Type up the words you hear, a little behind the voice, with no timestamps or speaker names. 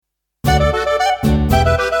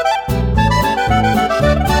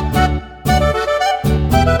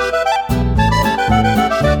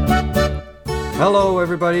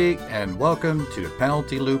everybody, and welcome to the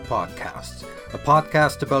Penalty Loop Podcast, a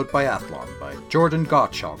podcast about biathlon by Jordan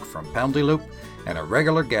Gottschalk from Penalty Loop and a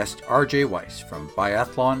regular guest, RJ Weiss from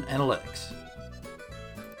Biathlon Analytics.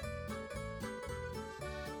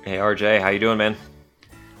 Hey RJ, how you doing, man?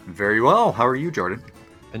 Very well. How are you, Jordan?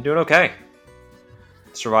 Been doing okay.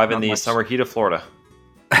 Surviving the summer heat of Florida.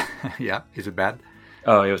 Yeah, is it bad?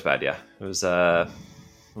 Oh, it was bad. Yeah, it was.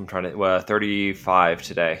 35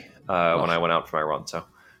 today when I went out for my run. So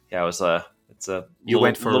yeah, it was. It's a. You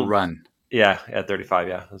went for a run. Yeah, at 35.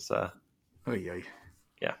 Yeah, it was.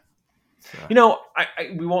 Yeah. You know,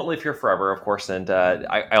 we won't live here forever, of course, and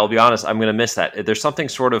I'll be honest, I'm going to miss that. There's something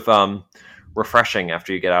sort of refreshing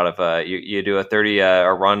after you get out of you do a 30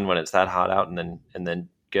 a run when it's that hot out, and then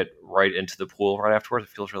get right into the pool right afterwards.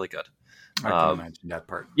 It feels really good. I can imagine that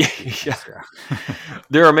part. Yeah.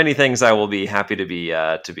 There are many things I will be happy to be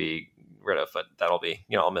rid of, but that'll be,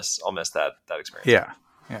 I'll miss that experience.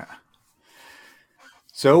 Yeah.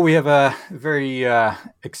 So we have a very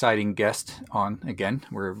exciting guest on again.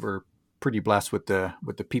 We're pretty blessed with the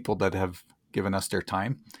people that have given us their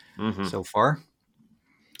time so far,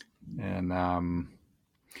 and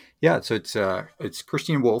so it's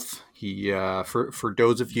Kristian Wulff. He for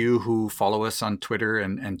those of you who follow us on Twitter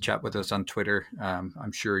and chat with us on Twitter,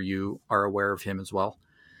 I'm sure you are aware of him as well.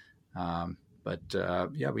 But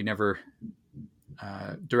we never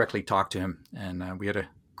directly talked to him, and we had a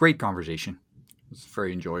great conversation. It was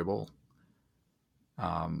very enjoyable,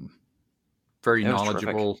 very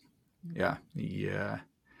knowledgeable. Terrific. Yeah,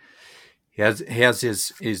 he has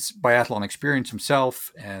his biathlon experience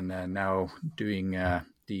himself, and now doing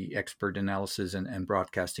the expert analysis and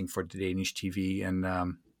broadcasting for the Danish TV. And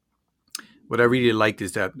what I really liked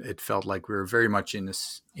is that it felt like we were very much in the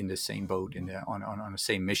same boat, on the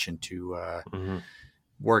same mission to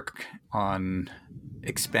work on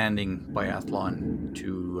expanding biathlon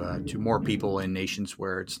to more people in nations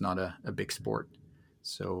where it's not a big sport.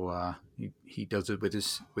 So he does it with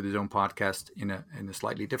his own podcast in a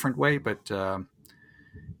slightly different way, but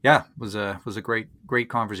it was a great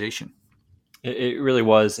conversation. It really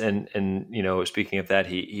was, and speaking of that,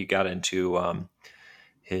 he got into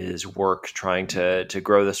his work trying to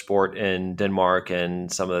grow the sport in Denmark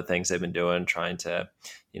and some of the things they've been doing, trying to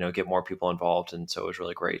get more people involved, and so it was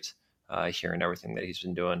really great hearing everything that he's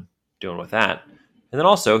been doing with that. And then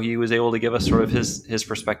also he was able to give us sort of his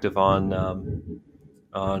perspective on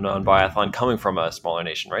biathlon coming from a smaller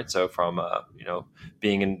nation, right? So from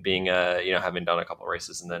being having done a couple of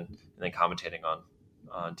races and then commentating on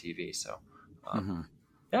TV. So.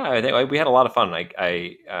 Yeah, I think we had a lot of fun.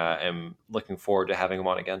 I am looking forward to having him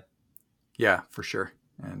on again. Yeah, for sure.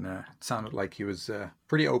 And it sounded like he was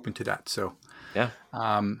pretty open to that. So, yeah.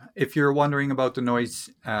 If you're wondering about the noise,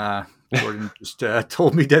 Jordan just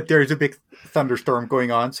told me that there's a big thunderstorm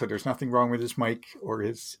going on. So there's nothing wrong with his mic or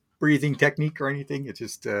his breathing technique or anything. It's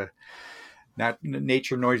just not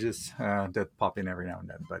nature noises that pop in every now and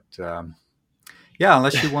then. But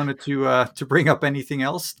unless you wanted to bring up anything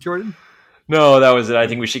else, Jordan. No, that was it. I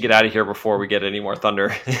think we should get out of here before we get any more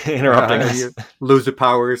thunder interrupting us. Lose the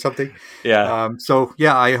power or something. Yeah.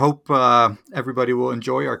 I hope everybody will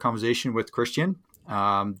enjoy our conversation with Kristian.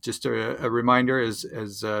 Just a reminder, as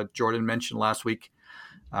Jordan mentioned last week,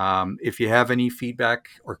 if you have any feedback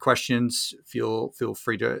or questions, feel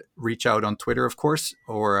free to reach out on Twitter, of course,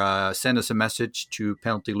 or send us a message to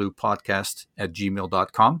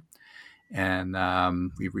penaltylooppodcast@gmail.com. And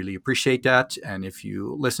we really appreciate that. And if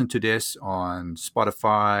you listen to this on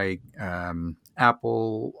Spotify,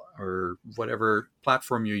 Apple, or whatever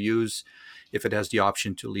platform you use, if it has the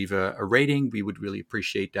option to leave a rating, we would really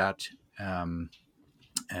appreciate that. I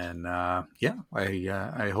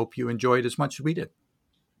hope you enjoyed as much as we did.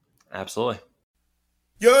 Absolutely.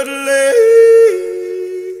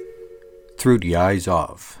 Through the eyes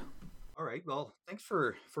of. All right. Well, thanks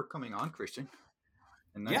for coming on, Kristian.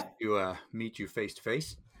 And nice to meet you face to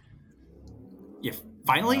face. Yeah,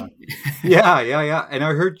 finally. Yeah. And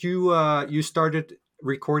I heard you started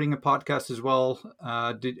recording a podcast as well.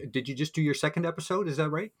 Did you just do your second episode? Is that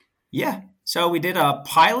right? Yeah. So we did a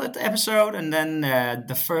pilot episode, and then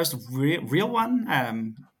the first real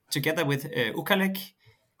one together with Ukalik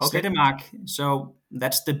Stedemark. So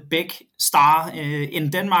that's the big star in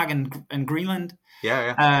Denmark and Greenland.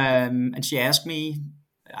 Yeah. And she asked me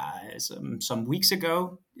some weeks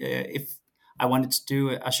ago if I wanted to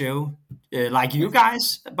do a show like you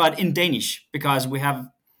guys, but in Danish, because we have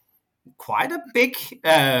quite a big,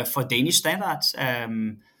 for Danish standards,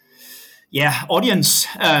 audience,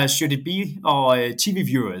 should it be, or TV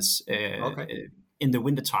viewers in the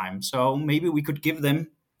wintertime. So maybe we could give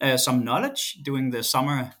them some knowledge during the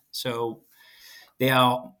summer. So they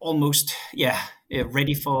are almost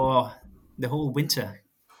ready for the whole winter.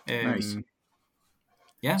 Nice.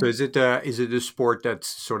 Yeah. So is it a sport that's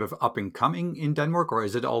sort of up and coming in Denmark, or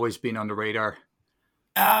has it always been on the radar?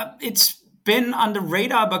 It's been on the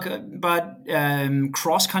radar, but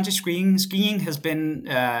cross-country skiing has been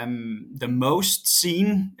the most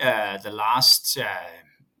seen the last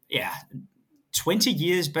 20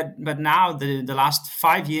 years. But now the last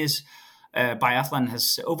 5 years, biathlon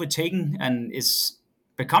has overtaken and is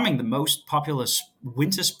becoming the most popular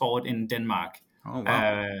winter sport in Denmark. Oh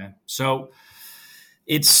wow! So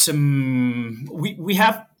it's we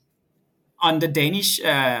have on the Danish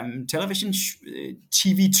television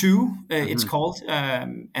TV2, it's called,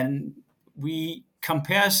 and we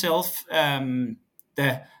compare ourselves.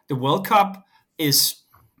 The World Cup is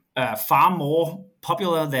far more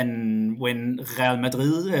popular than when Real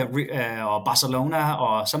Madrid or Barcelona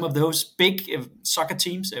or some of those big soccer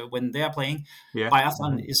teams when they are playing. Yeah.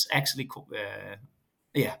 Biathlon is actually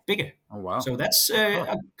bigger. Oh wow! So that's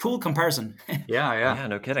a cool comparison. Yeah,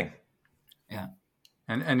 no kidding. Yeah.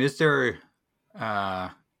 And is there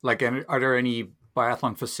are there any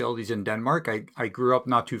biathlon facilities in Denmark? I grew up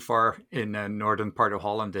not too far in the northern part of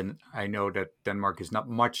Holland, and I know that Denmark is not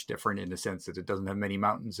much different in the sense that it doesn't have many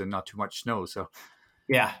mountains and not too much snow. So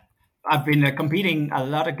yeah, I've been competing a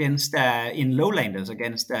lot against in lowlanders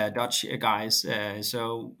against Dutch guys. And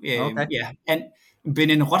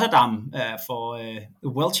been in Rotterdam for the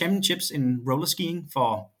World Championships in roller skiing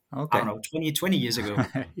for I don't know 20 years ago.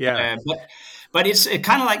 Yeah, but it's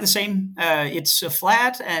kind of like the same. It's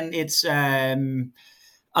flat and it's a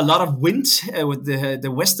lot of wind with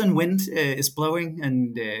the western wind is blowing,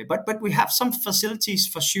 and but we have some facilities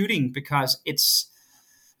for shooting because it's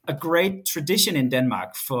a great tradition in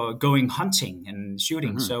Denmark for going hunting and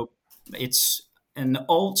shooting. So it's an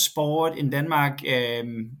old sport in Denmark.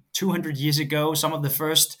 200 years ago, some of the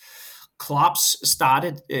first clubs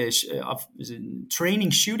started of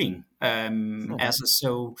training shooting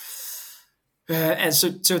so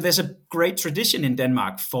there's a great tradition in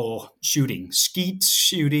Denmark for shooting, skeet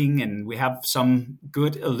shooting, and we have some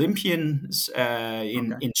good Olympians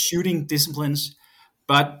in shooting disciplines.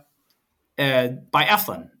 But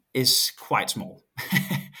biathlon is quite small.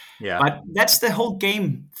 Yeah. But that's the whole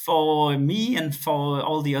game for me and for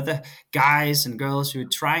all the other guys and girls who are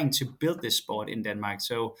trying to build this sport in Denmark.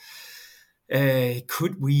 So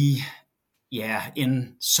could we,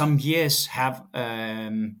 in some years have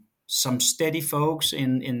some steady folks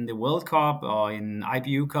in the World Cup or in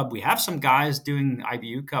IBU Cup? We have some guys doing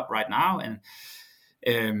IBU Cup right now, and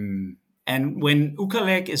when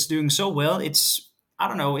Ukaleq is doing so well, it's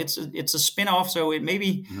a spin-off. So it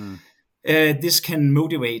maybe this can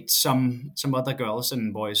motivate some other girls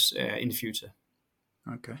and boys in the future.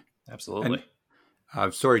 Okay, absolutely.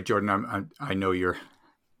 And, sorry, Jordan. I know you're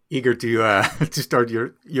eager to to start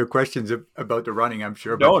your questions about the running. I'm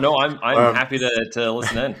sure. No, I'm happy to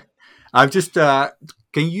listen in. I'm just.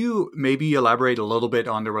 Can you maybe elaborate a little bit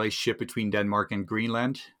on the relationship between Denmark and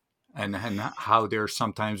Greenland, and how they're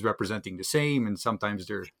sometimes representing the same and sometimes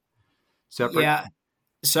they're separate? Yeah.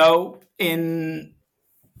 So in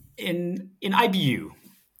IBU,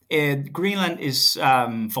 Greenland is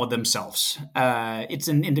for themselves. It's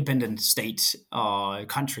an independent state or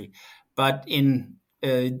country, but in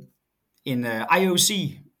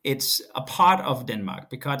IOC, it's a part of Denmark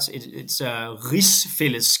because it's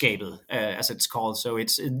rigsfællesskabet, as it's called. So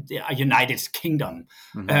it's a united kingdom,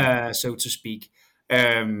 so to speak.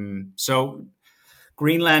 So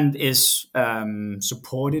Greenland is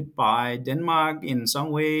supported by Denmark in some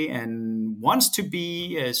way and wants to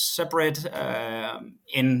be separate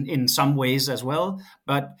in some ways as well.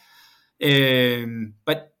 But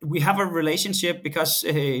we have a relationship because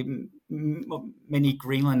many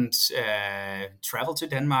Greenland travel to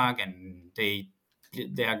Denmark and they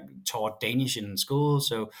are taught Danish in school,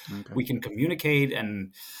 so we can communicate.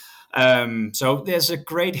 And so there's a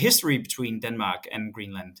great history between Denmark and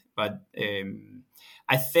Greenland. But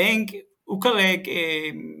I think Ukaleq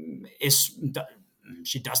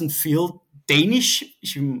she doesn't feel Danish.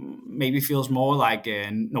 She maybe feels more like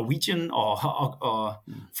Norwegian or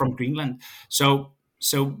from Greenland.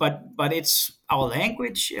 But it's our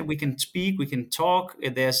language. We can speak, we can talk.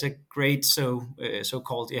 There's a great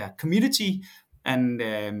so-called community, and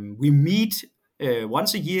we meet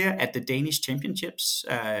once a year at the Danish Championships.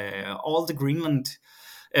 All the Greenland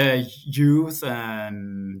youth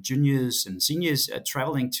and juniors and seniors are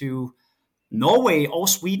traveling to Norway or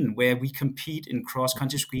Sweden, where we compete in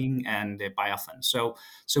cross-country skiing and biathlon. So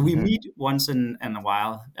we meet once in a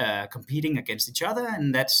while, competing against each other,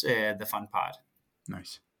 and that's the fun part.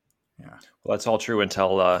 Nice. Yeah. Well, that's all true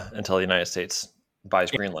until the United States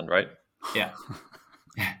buys Greenland, right? Yeah.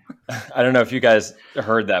 I don't know if you guys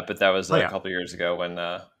heard that, but that was a yeah. couple of years ago when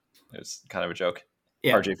it was kind of a joke.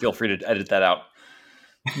 Yeah. RJ, feel free to edit that out.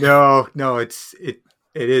 No, it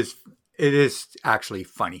is actually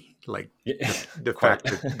funny. Like Yeah, the quite.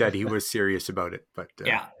 fact that he was serious about it. But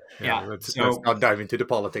Yeah. Yeah. let's So not dive into the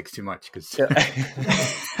politics too much because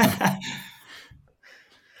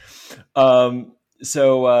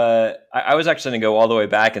So I was actually going to go all the way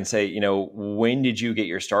back and say, when did you get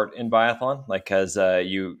your start in biathlon? Like, because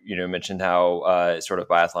you mentioned how sort of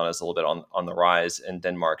biathlon is a little bit on the rise in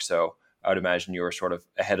Denmark. So I would imagine you were sort of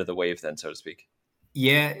ahead of the wave then, so to speak.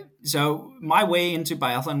 yeah, so my way into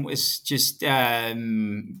biathlon was just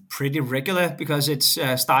pretty regular because it's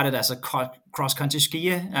started as a cross country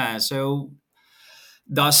skier. So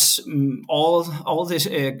thus, all this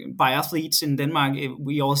biathletes in Denmark,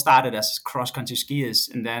 we all started as cross country skiers,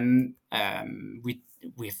 and then I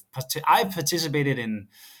participated in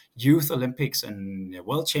Youth Olympics and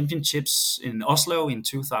World Championships in Oslo in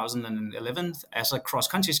 2011 as a cross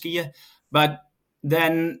country skier. But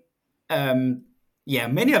then,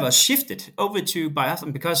 many of us shifted over to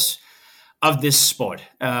biathlon because of this sport,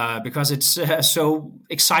 because it's so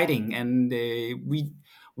exciting, and we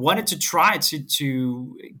wanted to try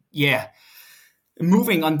to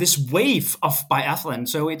moving on this wave of biathlon.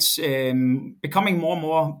 So it's becoming more and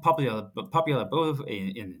more popular both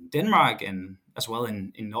in Denmark and as well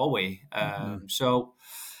in Norway. And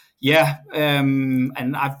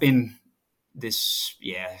I've been this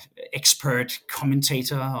expert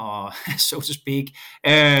commentator, or so to speak,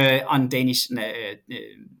 on Danish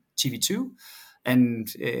TV2. And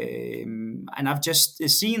I've just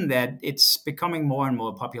seen that it's becoming more and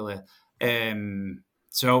more popular. And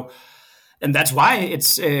that's why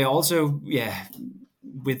it's also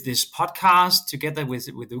with this podcast together with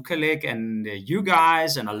Ukaleq and you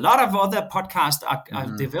guys and a lot of other podcasts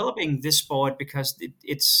are developing this sport, because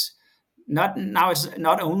it's not now. It's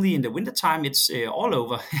not only in the wintertime; it's all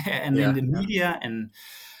over and in the media, and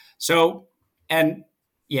so and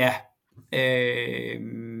yeah.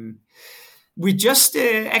 We just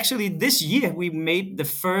actually this year we made the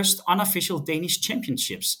first unofficial Danish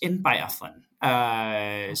championships in biathlon.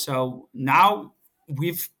 So now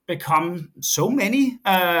we've become so many.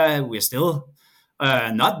 We're still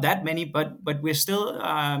not that many, but we're still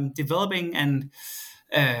developing and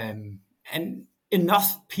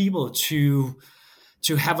enough people to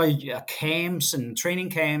have a camps and training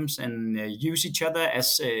camps and use each other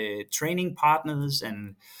as training partners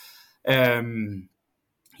and.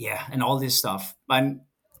 And all this stuff. And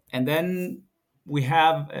then we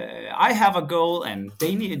have, I have a goal, and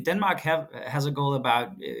Denmark has a goal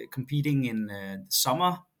about competing in the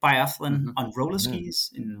summer biathlon on roller skis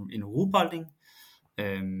in Ruhpolding,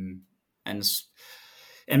 and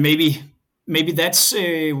maybe that's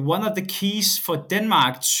one of the keys for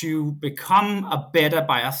Denmark to become a better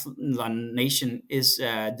biathlon nation is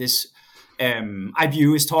this.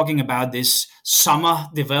 IBU is talking about this summer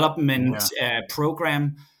development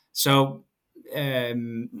program. So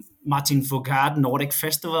Martin Foucault Nordic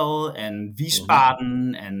Festival and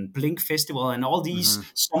Wiesbaden and Blink Festival and all these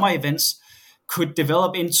summer events could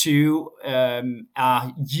develop into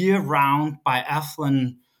a year-round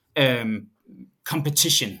biathlon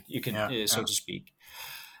competition, you can so to speak.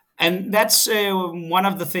 And that's one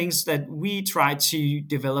of the things that we try to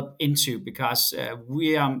develop into, because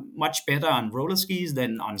we are much better on roller skis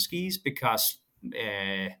than on skis, because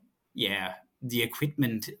the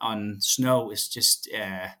equipment on snow is just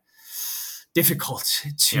difficult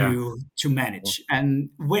to manage.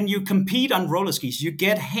 And when you compete on roller skis, you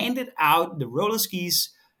get handed out the roller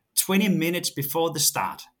skis 20 minutes before the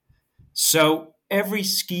start. So every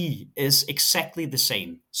ski is exactly the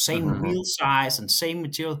same wheel size and same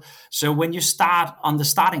material. So when you start on the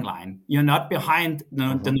starting line, you're not behind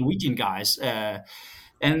the Norwegian guys.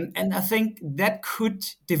 And I think that could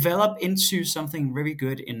develop into something very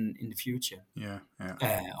good in the future.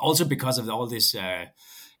 Also because of all this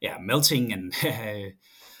melting and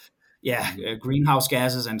greenhouse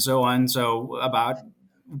gases and so on. So about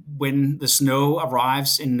when the snow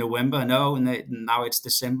arrives in November, now it's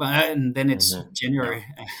December, and then it's January.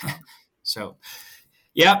 So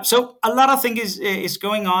a lot of things is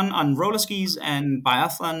going on roller skis and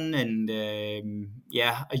biathlon, and a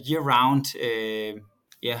year round.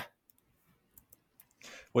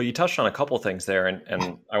 Well, you touched on a couple things there,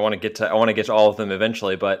 and I want to get to all of them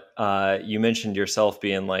eventually. But you mentioned yourself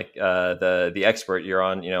being like the expert. You're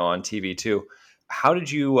on on TV too. How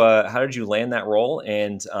did you land that role,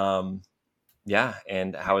 and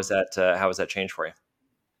and how has that changed for you?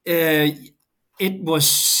 It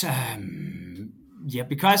was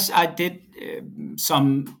because I did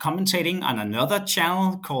some commentating on another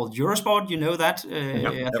channel called Eurosport. You know that,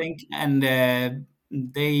 I think, and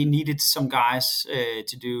they needed some guys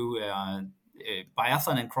to do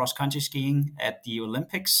biathlon and cross country skiing at the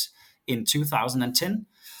Olympics in 2010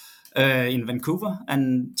 in Vancouver,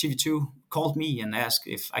 and TV2 called me and asked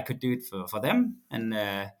if I could do it for them, and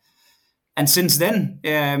since then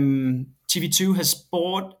TV2 has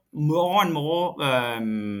bought more and more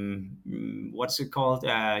what's it called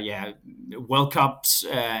World Cups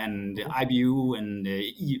and IBU and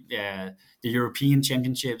the European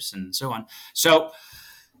Championships and so on. So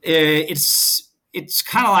it's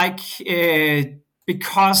kind of like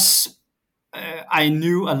because I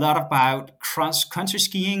knew a lot about cross country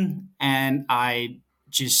skiing, and I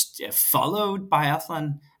just followed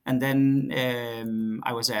biathlon, and then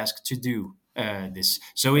I was asked to do this.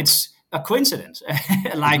 So it's a coincidence,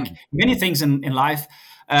 like many things in life,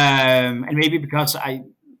 and maybe because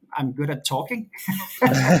I'm good at talking.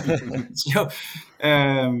 So,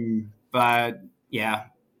 but yeah,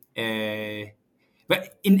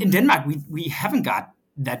 but in Denmark we haven't got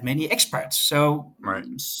that many experts, so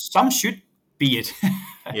some should be it.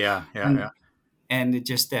 yeah. And it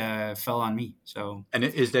just fell on me. So, and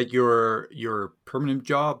is that your permanent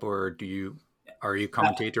job, or are you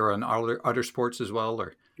commentator on other sports as well,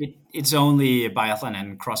 or? It's only biathlon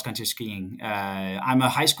and cross country skiing. I'm a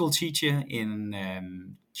high school teacher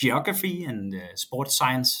in geography and sports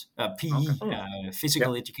science, PE,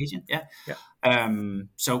 physical education. Yeah.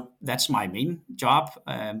 So that's my main job.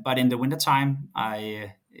 But in the wintertime,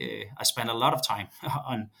 I spend a lot of time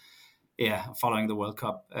on following the World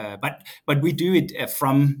Cup. But we do it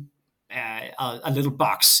from a little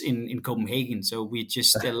box in Copenhagen. So we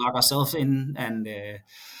just lock ourselves in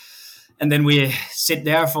and then we sit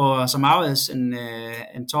there for some hours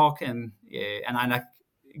and talk and I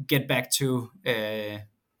get back to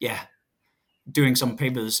doing some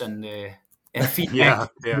papers and feedback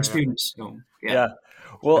to students. So, yeah.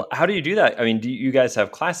 Well, how do you do that? I mean, do you guys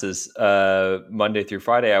have classes Monday through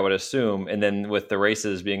Friday, I would assume, and then with the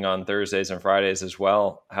races being on Thursdays and Fridays as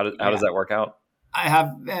well? How does that work out? I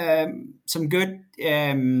have some good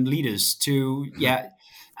leaders to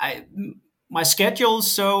my schedule,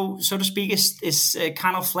 so to speak, is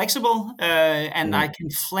kind of flexible, and I can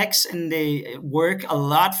flex and they work a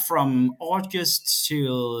lot from August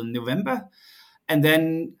till November, and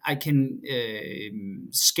then I can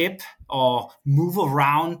skip or move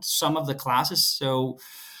around some of the classes. So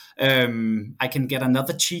I can get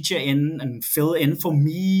another teacher in and fill in for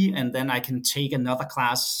me, and then I can take another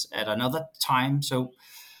class at another time. So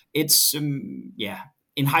it's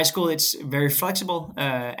in high school, it's very flexible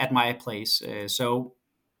at my place.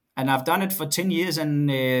 And I've done it for 10 years, and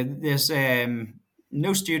there's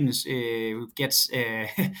no students who gets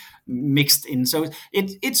mixed in. So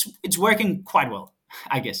it's working quite well,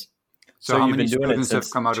 I guess. So how many students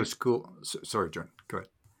have come out of school? Sorry, John, go ahead.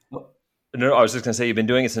 No, I was just going to say, you've been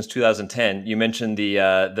doing it since 2010. You mentioned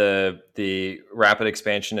the rapid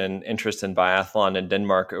expansion and interest in biathlon in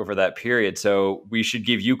Denmark over that period. So we should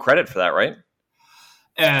give you credit for that, right?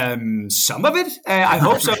 Some of it, I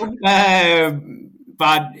hope so.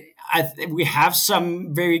 But we have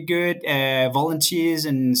some very good volunteers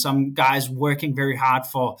and some guys working very hard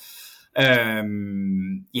for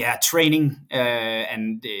training.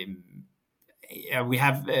 And we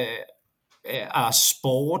have a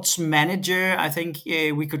sports manager, I think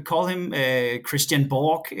we could call him, Kristian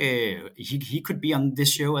Wulff. He could be on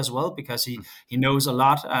this show as well because he knows a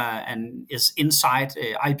lot and is inside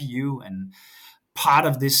IBU and part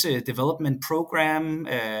of this development program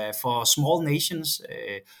for small nations.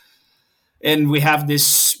 And we have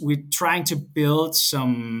this, we're trying to build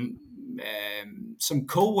some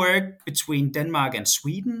co-work between Denmark and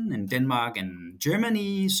Sweden and Denmark and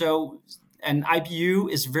Germany. So, and IBU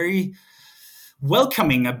is very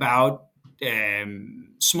welcoming about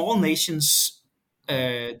small nations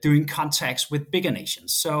doing contacts with bigger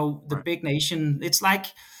nations. So the big nation, it's like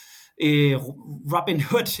Robin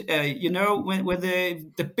Hood, where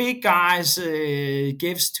the big guys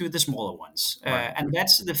gives to the smaller ones. And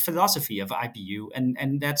that's the philosophy of IBU.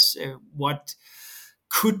 And that's what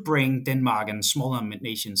could bring Denmark and smaller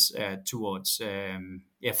nations towards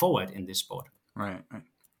forward in this sport. Right.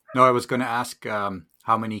 No, I was going to ask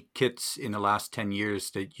how many kids in the last 10 years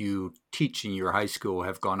that you teach in your high school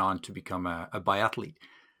have gone on to become a biathlete?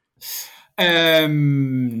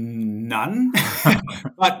 None,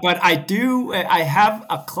 but I do. I have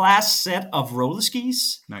a class set of roller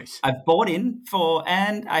skis. Nice. I've bought in for,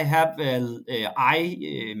 and I have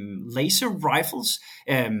laser rifles.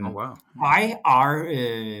 Oh wow.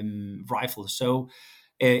 IR rifles. So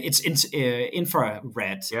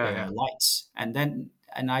infrared Yeah. lights, and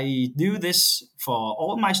I do this for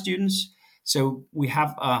all my students. So we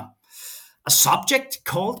have a subject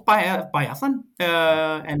called biathlon,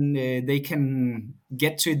 and they can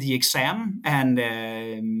get to the exam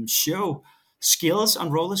and show skills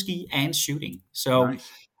on roller ski and shooting. So Nice.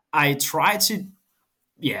 I try to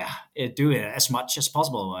do it as much as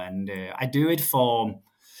possible, and I do it for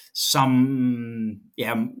the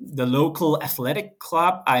local athletic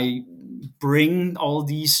club. I bring all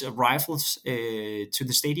these rifles to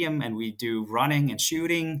the stadium, and we do running and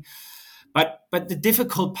shooting. But the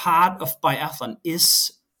difficult part of biathlon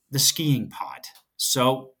is the skiing part.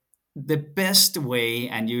 So the best way,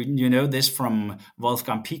 and you know this from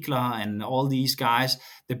Wolfgang Pichler and all these guys,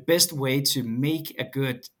 the best way to make a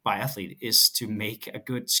good biathlete is to make a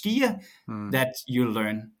good skier that you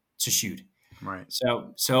learn to shoot. Right.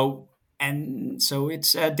 So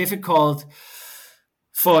it's difficult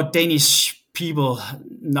for Danish people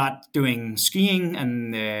not doing skiing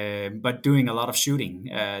and but doing a lot of shooting.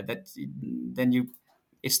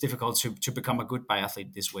 It's difficult to become a good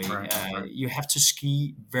biathlete this way. Right. You have to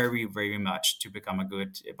ski very, very much to become a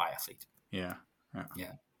good biathlete. Yeah.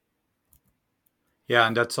 Yeah.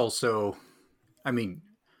 And that's also, I mean,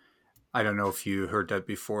 I don't know if you heard that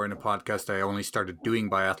before in a podcast. I only started doing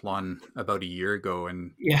biathlon about a year ago,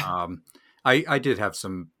 and I did have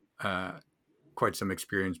quite some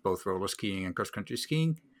experience both roller skiing and cross country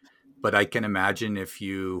skiing. But I can imagine if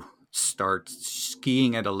you start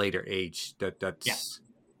skiing at a later age, that's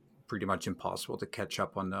pretty much impossible to catch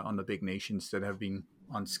up on the big nations that have been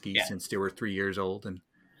on skis since they were 3 years old. And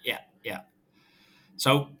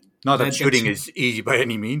so not that shooting is easy by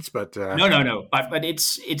any means, but no. But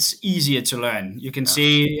it's easier to learn. You can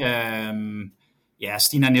see,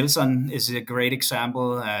 Stina Nilsson is a great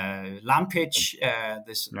example. Lampitch,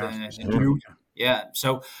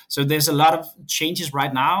 So there's a lot of changes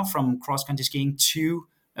right now from cross country skiing to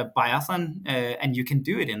biathlon, and you can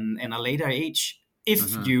do it in a later age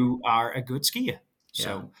if you are a good skier.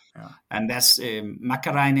 And that's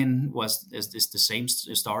Makarainen is the same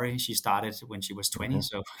story. She started when she was 20.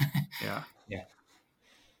 So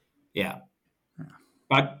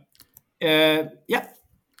But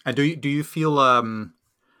And do you feel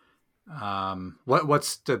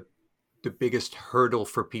what's the biggest hurdle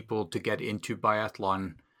for people to get into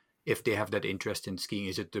biathlon if they have that interest in skiing?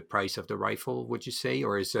 Is it the price of the rifle, would you say,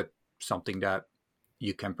 or is it something that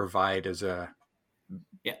you can provide as a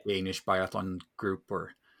Danish biathlon group?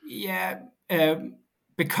 Or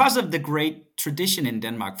because of the great tradition in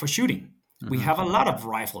Denmark for shooting, we have a lot of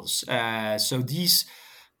rifles. So these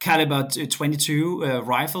caliber 22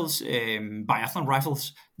 rifles, biathlon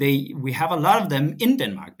rifles, we have a lot of them in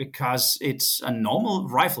Denmark because it's a normal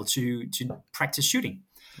rifle to practice shooting.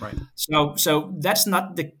 Right. So that's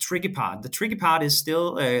not the tricky part. The tricky part is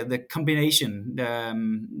still the combination,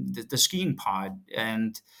 the skiing part,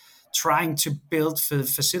 and trying to build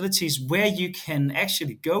facilities where you can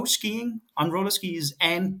actually go skiing on roller skis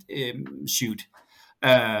and shoot.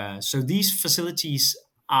 So these facilities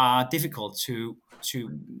are difficult to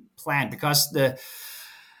plan because the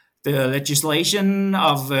legislation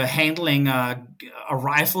of handling a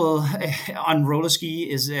rifle on roller ski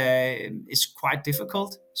is quite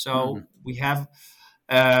difficult. So we have,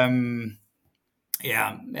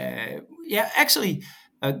 actually,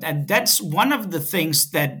 and that's one of the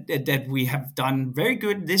things that we have done very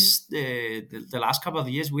good the last couple of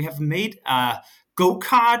years. We have made a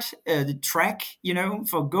go-kart track,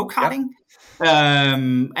 for go-karting,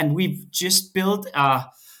 and we've just built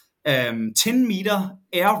a 10-meter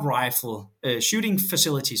air rifle shooting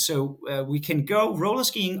facility, so we can go roller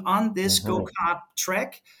skiing on this go-kart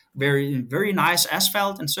track. Very, very nice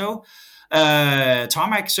asphalt, and so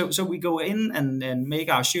tarmac. So we go in and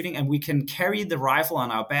make our shooting, and we can carry the rifle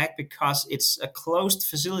on our back because it's a closed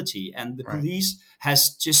facility, and the police has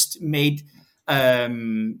just made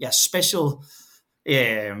special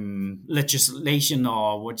legislation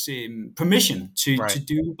or permission to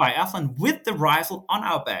do biathlon with the rifle on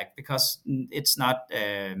our back, because it's not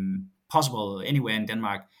possible anywhere in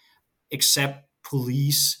Denmark except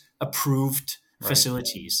police approved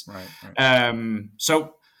facilities.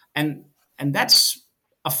 So and that's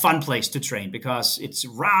a fun place to train because it's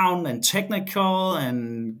round and technical,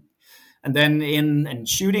 and then in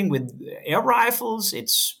shooting with air rifles,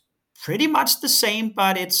 it's pretty much the same,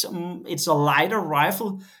 but it's a lighter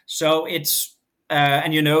rifle. So it's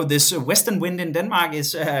and this western wind in Denmark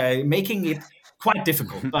is making it quite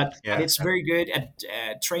difficult, but it's very good at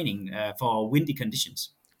training for windy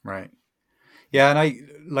conditions. Right. Yeah,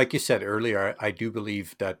 and like you said earlier, I do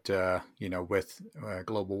believe that with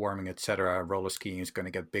global warming, etc., roller skiing is going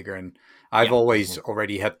to get bigger. And I've Yeah, always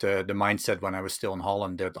already had the mindset when I was still in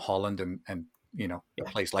Holland that Holland and a yeah,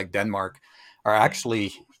 place like Denmark are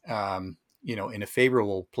actually in a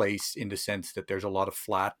favorable place in the sense that there's a lot of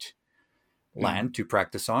flat mm, land to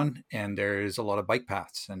practice on, and there's a lot of bike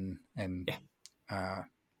paths and yeah. uh,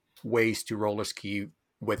 ways to roller ski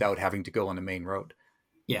without having to go on the main road.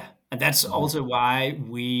 Yeah, and that's Mhm. also why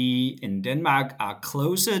we in Denmark are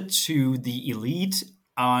closer to the elite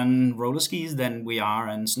on roller skis than we are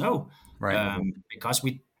on snow, Right. because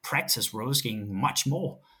we practice roller skiing much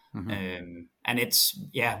more. Hmm. And it's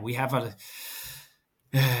we have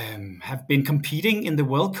been competing in the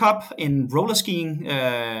World Cup in roller skiing,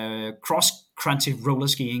 cross country roller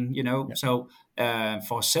skiing. Yeah. So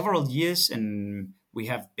for several years, and we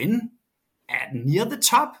have been at near the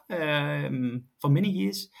top for many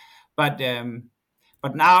years. But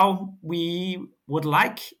now we would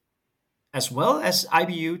like, as well as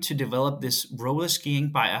IBU, to develop this roller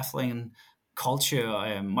skiing biathlon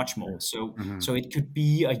culture much more. Hmm. So it could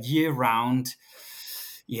be a year round,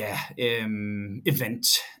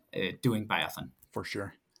 event doing biathlon. For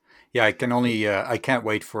sure. Yeah, I can't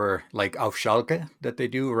wait for like Auf Schalke that they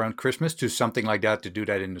do around Christmas to something like that to do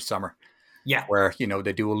that in the summer Yeah, where,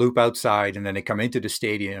 they do a loop outside and then they come into the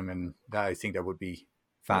stadium and I think that would be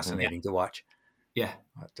Mhm. yeah, fascinating to watch. yeah.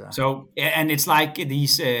 But So and it's like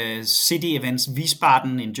these city events,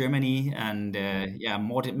 Wiesbaden in Germany, and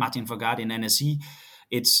Martin Forgard in NSC.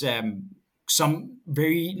 It's some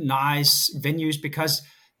very nice venues because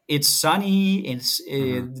it's sunny. It's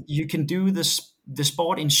mhm, you can do the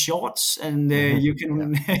sport in shorts, and you yeah.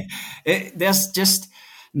 can. There's just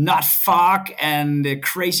not fog and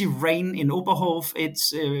crazy rain in Oberhof.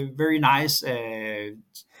 It's very nice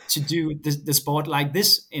to do the sport like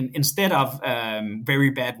this instead of very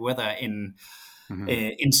bad weather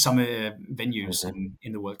Mhm. in summer venues Mhm.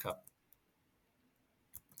 in the World Cup.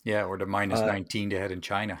 Yeah, or the minus Uh, 19 they had in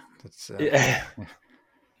China. That's yeah. yeah.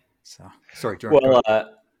 So sorry, Jordan, go Well, ahead.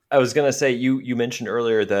 I was gonna say you mentioned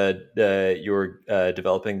earlier that you're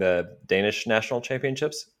developing the Danish national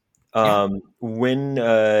championships. Yeah. When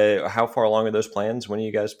how far along are those plans? When are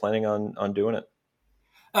you guys planning on doing it?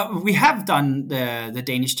 We have done the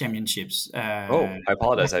Danish championships. Oh, I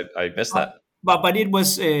apologize. I missed But that. but it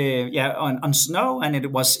was on snow, and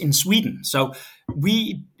it was in Sweden. So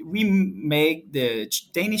we make the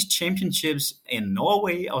Danish championships in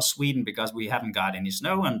Norway or Sweden because we haven't got any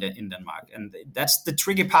snow in Denmark, and that's the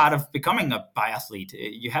tricky part of becoming a biathlete.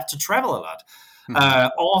 You have to travel a lot, Mhm.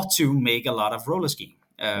 or to make a lot of roller skiing.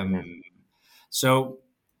 Hmm. So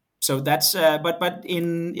that's but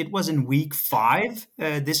in it was in week 5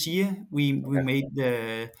 this year we Okay. made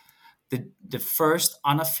the first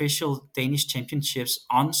unofficial Danish championships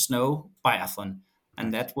on snow biathlon, and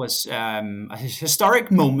Nice. that was a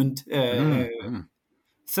historic moment. Mhm, mhm,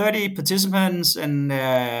 30 participants and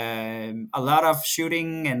a lot of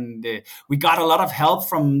shooting, and we got a lot of help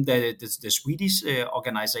from the Swedish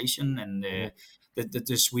organization and Mhm.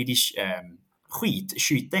 the Swedish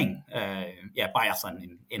skidning,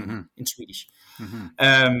 biathlon mhm, in Swedish.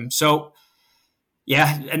 mhm. So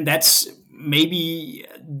yeah, and that's maybe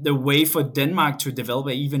the way for Denmark to develop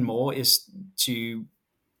it even more is to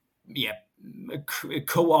yeah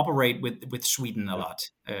cooperate with Sweden a lot.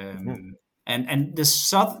 Mhm. And the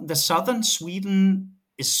southern Sweden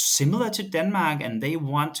is similar to Denmark, and they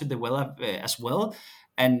want to develop as well,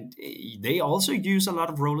 and they also use a lot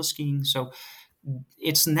of roller skiing. So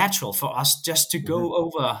it's natural for us just to Mhm. go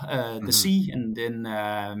over the Mhm. sea and then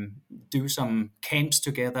do some camps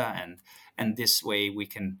together, and this way we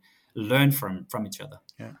can learn from each other.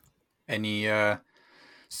 Yeah. Any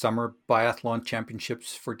summer biathlon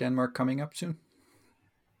championships for Denmark coming up soon?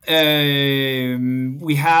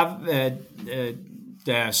 We have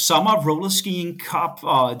the summer roller skiing cup,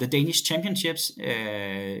 the Danish championships.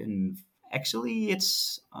 Actually,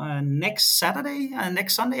 it's next Saturday,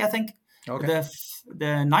 next Sunday, I think, Okay.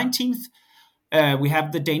 the 19th. We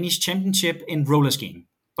have the Danish championship in roller skiing,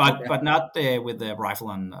 Okay. but not with the rifle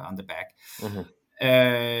on the back. Mhm.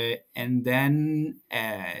 And then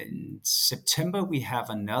in September we have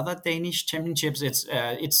another Danish championships.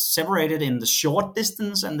 It's separated in the short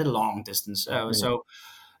distance and the long distance. Mhm.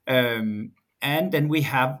 And then we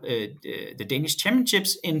have the Danish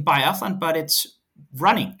championships in biathlon, but it's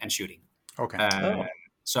running and shooting. Okay. Uh,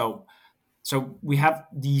 Oh. so we have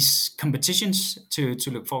these competitions to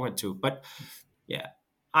look forward to. But yeah,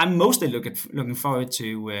 I'm mostly looking forward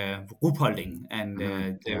to Ruhpolding and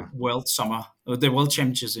Mhm. the Yeah. World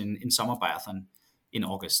Championships in summer biathlon. in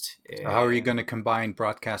August. How are you going to combine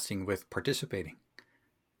broadcasting with participating?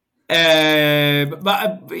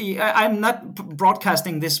 But I'm not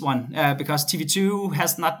broadcasting this one because TV2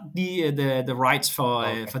 has not the rights for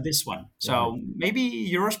this one. So maybe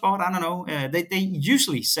Eurosport. I don't know. They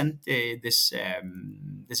usually send this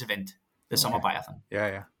event, the Summer Biathlon.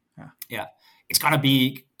 Yeah. It's gonna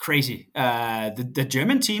be crazy. The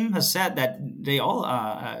German team has said that they all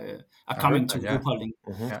are coming to Ruhpolding.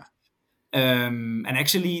 And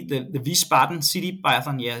actually, the Wiesbaden City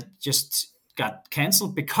Biathlon just got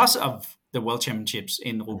cancelled because of the World Championships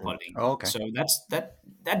in Ruhpolding. So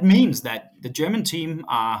that means that the German team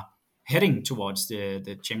are heading towards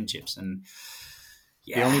the championships. And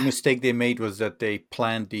the only mistake they made was that they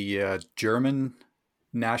planned the German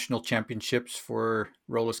national championships for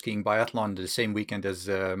roller skiing biathlon the same weekend as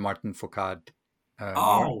Martin Fourcade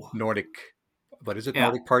Nordic. What is it?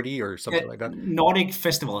 Nordic Party or something like that? Nordic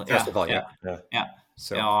Festival. Yeah.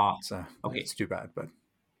 So it's too bad, but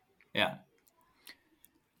yeah.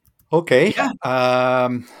 Okay. Yeah.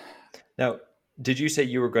 Now, did you say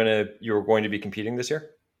you were going to be competing this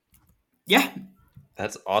year? Yeah.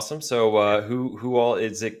 That's awesome. So, who all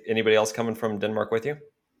is it? Anybody else coming from Denmark with you?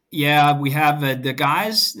 Yeah, we have the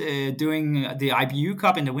guys doing the IBU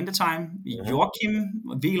Cup in the wintertime. Joachim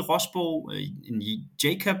Vehl Rosbo,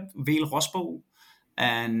 Jacob Vehl Rosbo,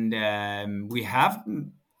 and we have.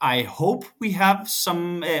 I hope we have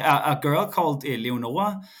some a girl called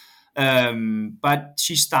Leonora. But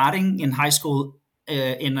she's starting in high school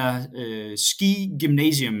in a skiing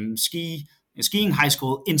high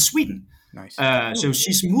school in Sweden. Nice. So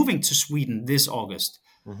she's moving to Sweden this August,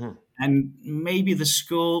 and maybe the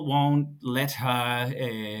school won't let her.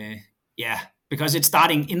 Because it's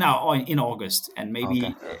starting in August, and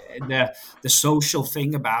maybe the social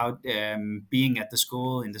thing about being at the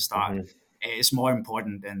school in the start is more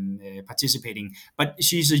important than participating. But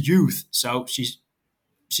she's a youth, so she's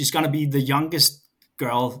going to be the youngest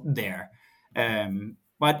girl there. And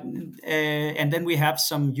then we have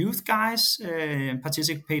some youth guys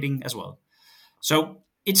participating as well. So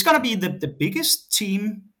it's going to be the biggest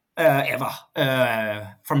team ever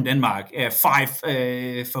from Denmark.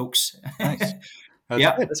 5 folks. Nice.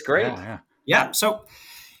 That's great. Yeah. So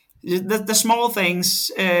the small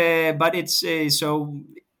things, but it's so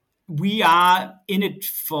we are in it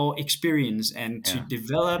for experience and to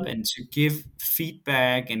develop and to give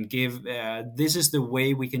feedback and give this is the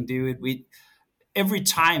way we can do it. Every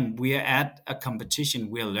time we are at a competition,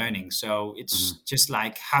 we're learning. So it's just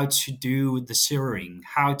like how to do the zeroing,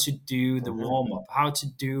 how to do the warm up, how to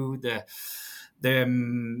do the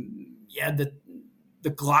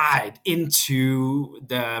glide into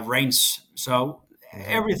the range. So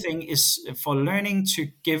everything is for learning to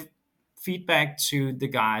give feedback to the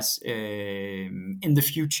guys in the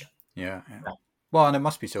future. Yeah. Well, and it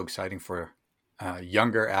must be so exciting for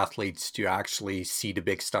younger athletes to actually see the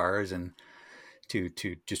big stars and to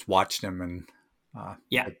just watch them, and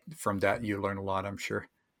from that you learn a lot, I'm sure.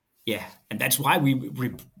 Yeah, and that's why we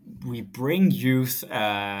bring youth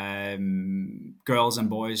girls and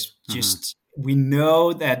boys. Just we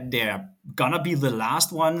know that they're gonna be the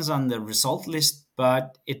last ones on the result list,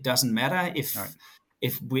 but it doesn't matter if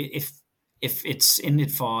it's in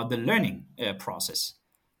it for the learning process.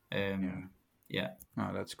 Oh,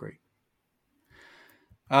 that's great.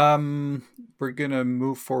 We're going to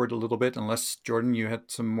move forward a little bit, unless, Jordan, you had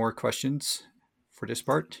some more questions for this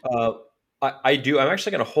part? I do. I'm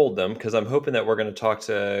actually going to hold them because I'm hoping that we're going to talk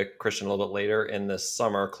to Kristian a little bit later in the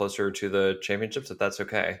summer, closer to the championships, if that's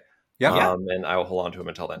okay. Yeah. And I will hold on to him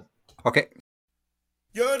until then. Okay.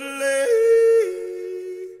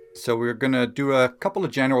 So we're going to do a couple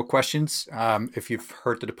of general questions. If you've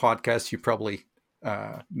heard the podcast, you probably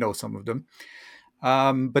know some of them.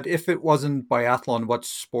 But if it wasn't biathlon, what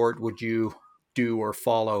sport would you do or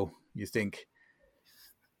follow, you think?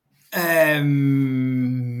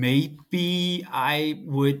 Maybe I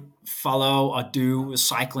would follow or do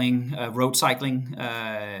cycling, road cycling.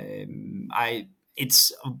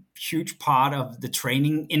 It's a huge part of the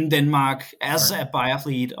training in Denmark as a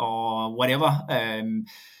biathlete or whatever.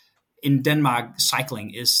 In Denmark,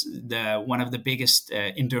 cycling is one of the biggest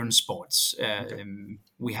endurance sports.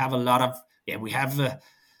 We have a lot of we have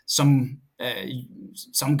some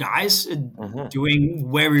guys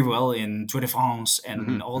doing very well in Tour de France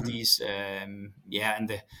and all these and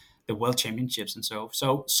the World Championships and so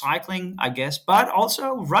cycling, I guess, but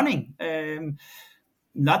also running.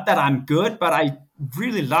 Not that I'm good, but I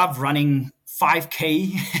really love running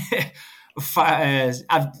 5K.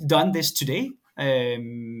 I've done this today,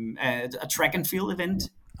 a track and field event.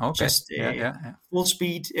 Okay. Just full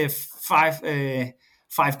speed, 5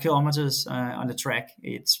 5 kilometers on the track.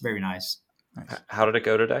 It's very nice. How did it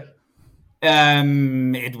go today?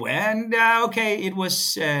 It went okay. It was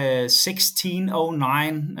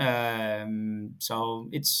 16:09. So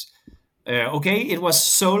it's okay. It was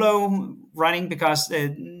solo running because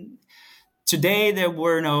today there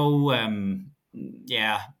were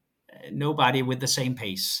nobody with the same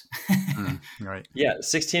pace. Right. Yeah,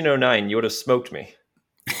 16:09. You would have smoked me.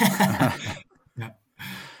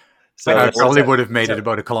 So I probably would have made it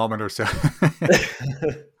about a kilometer or so.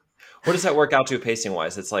 What does that work out to pacing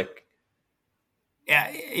wise? It's like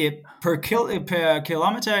per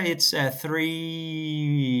kilometer, it's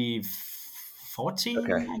 3:14,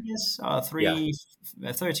 okay. I guess,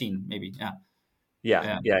 3:13 maybe.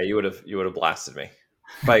 Yeah. You would have blasted me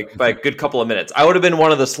by a good couple of minutes. I would have been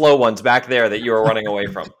one of the slow ones back there that you were running away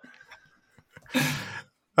from.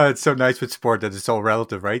 It's so nice with sport that it's all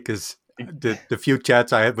relative, right? Because the few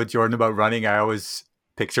chats I had with Jordan about running, I always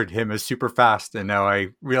pictured him as super fast, and now I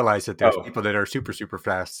realize that there's people that are super, super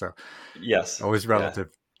fast. So yes, always relative.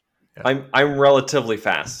 Yeah. I'm relatively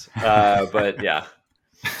fast, but yeah.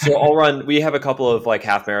 So I'll run. We have a couple of like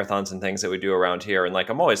half marathons and things that we do around here, and like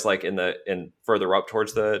I'm always like in further up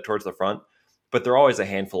towards the front, but there are always a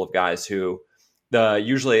handful of guys who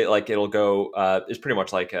usually like it'll go. It's pretty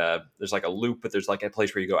much like there's like a loop, but there's like a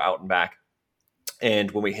place where you go out and back.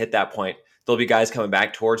 And when we hit that point, there'll be guys coming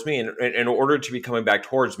back towards me. And in order to be coming back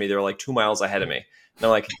towards me, they're like 2 miles ahead of me. And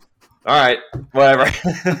I'm like, all right, whatever.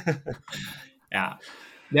 Yeah.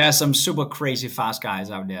 There are some super crazy fast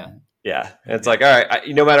guys out there. Yeah. And it's like, all right,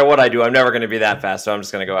 no matter what I do, I'm never going to be that fast. So I'm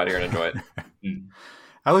just going to go out here and enjoy it.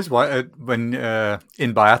 I always when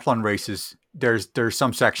in biathlon races, there's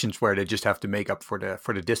some sections where they just have to make up for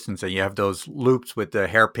the distance. And you have those loops with the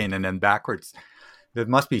hairpin and then backwards. That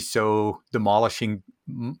must be so demolishing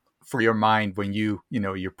for your mind when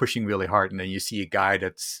you're pushing really hard and then you see a guy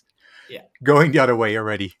that's going the other way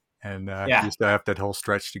already, and you still have that whole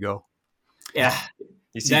stretch to go. Yeah,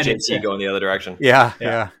 you see JT going the other direction.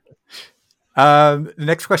 Yeah. The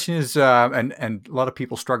next question is, and a lot of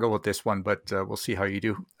people struggle with this one, but we'll see how you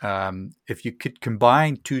do. If you could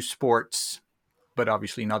combine two sports, but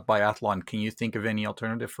obviously not biathlon, can you think of any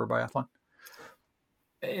alternative for biathlon?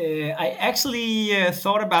 I actually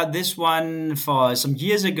thought about this one for some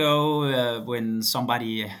years ago when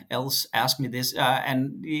somebody else asked me this,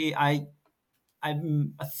 and I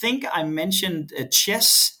think I mentioned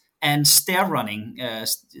chess and stair running.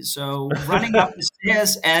 So running up the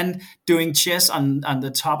stairs and doing chess on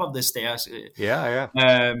the top of the stairs.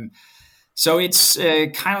 So it's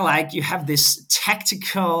kind of like you have this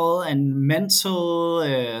tactical and mental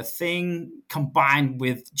thing combined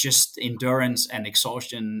with just endurance and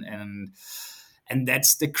exhaustion, and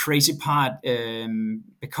that's the crazy part.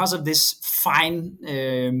 Because of this fine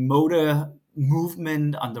motor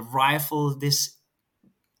movement on the rifle, this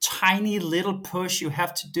tiny little push you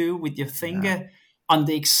have to do with your finger on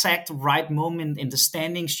the exact right moment in the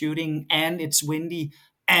standing shooting, and it's windy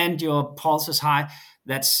and your pulse is high.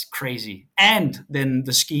 That's crazy. And then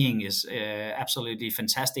the skiing is absolutely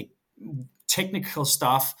fantastic, technical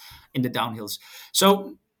stuff in the downhills.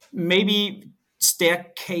 So maybe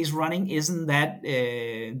staircase running isn't that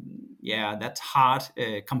that hard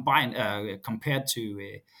compared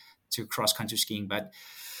to cross country skiing, but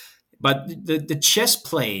the chess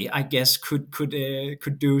play, I guess, could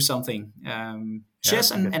do something. Chess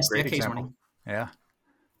and staircase running. Yeah.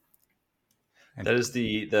 That is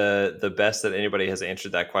the best that anybody has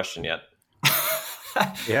answered that question yet.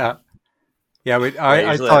 Yeah.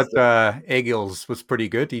 I thought Egil's was pretty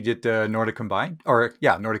good. He did Nordic Combined,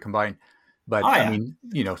 Nordic Combined. But I mean,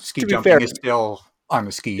 ski jumping is still on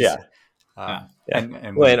the skis. Yeah.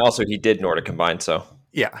 And also he did Nordic Combined, so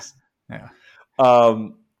yeah.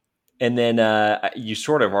 And then you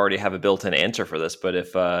sort of already have a built-in answer for this, but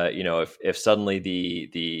if suddenly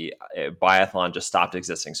the biathlon just stopped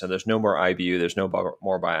existing, so there's no more IBU, there's no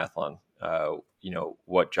more biathlon,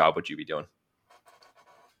 what job would you be doing?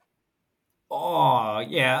 Oh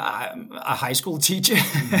yeah, I'm a high school teacher.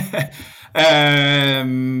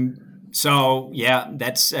 So yeah,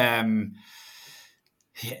 that's.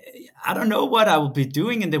 I don't know what I will be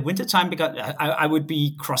doing in the wintertime, because I would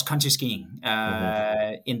be cross-country skiing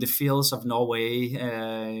in the fields of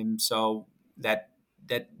Norway. So that's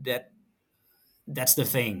the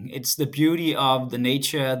thing. It's the beauty of the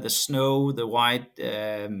nature, the snow, the white.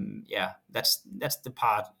 That's the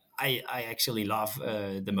part I actually love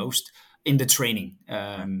the most in the training.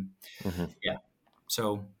 Yeah.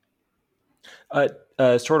 So.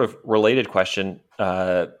 Sort of related question.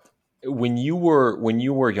 When you were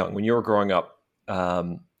young, when you were growing up,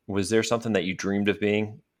 was there something that you dreamed of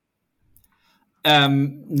being?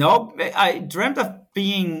 No, I dreamt of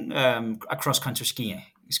being a cross-country skier.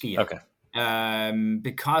 Okay.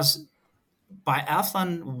 Because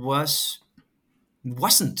biathlon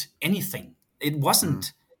wasn't anything. It Mm.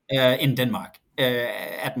 wasn't in Denmark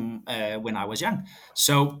when I was young.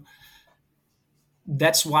 So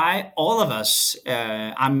that's why all of us.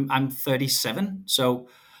 I'm 37, so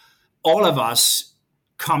all of us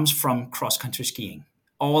comes from cross country skiing.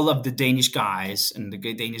 All of the Danish guys and the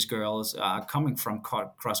Danish girls are coming from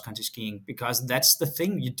cross country skiing because that's the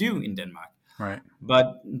thing you do in Denmark. Right.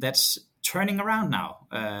 But that's turning around now,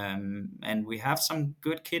 and we have some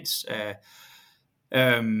good kids.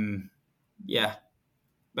 Yeah,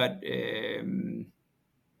 but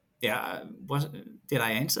yeah, did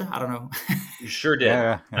I answer? I don't know. You sure did.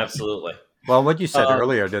 Yeah. Yeah. Absolutely. Well, what you said Um,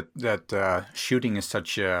 earlier that shooting is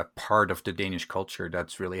such a part of the Danish culture,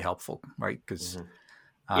 that's really helpful, right? Because mhm.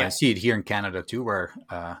 I Yeah, see it here in Canada too, where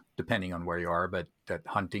depending on where you are, but that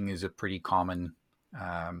hunting is a pretty common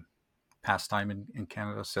um, pastime in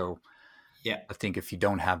Canada. So yeah, I think if you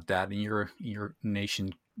don't have that in your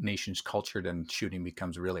nation's culture, then shooting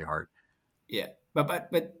becomes really hard. yeah.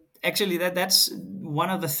 But actually, that's one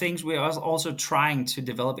of the things we are also trying to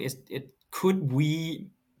develop. Is it could we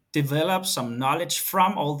develop some knowledge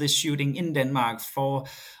from all this shooting in Denmark for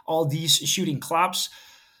all these shooting clubs,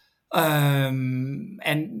 and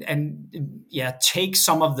yeah, take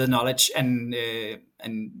some of the knowledge and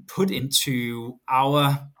put into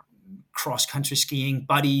our cross country skiing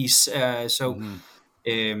buddies. Hmm.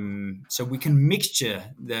 So we can mixture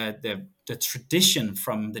the tradition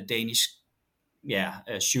from the Danish,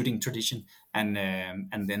 shooting tradition, and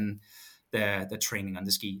then the training on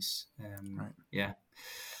the skis. Right. Yeah,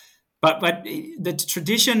 but the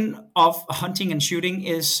tradition of hunting and shooting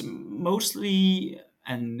is mostly,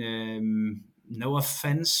 and no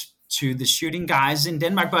offense to the shooting guys in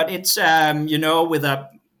Denmark, but it's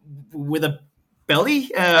with a belly,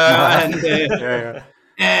 Yeah. and Yeah.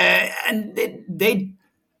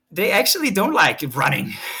 they actually don't like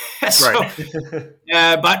running. Right. So,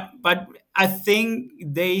 but I think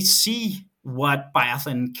they see what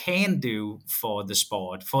biathlon can do for the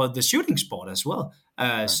sport, for the shooting sport as well.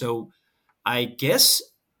 Right. So I guess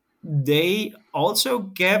they also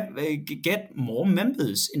get more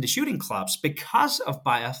members in the shooting clubs because of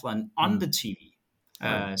biathlon on Mm. the TV.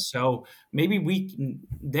 Right. So maybe we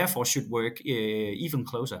therefore should work even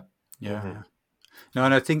closer. Yeah. Mhm. Yeah. No,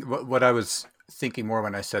 and I think what I was thinking more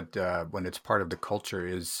when I said when it's part of the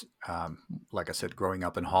culture is, like I said, growing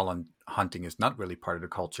up in Holland, hunting is not really part of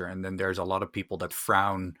the culture. And then there's a lot of people that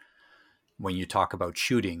frown when you talk about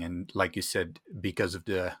shooting. And like you said, because of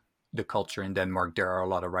the culture in Denmark, there are a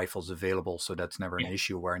lot of rifles available, so that's never an Yeah,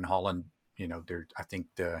 issue. Where in Holland, there I think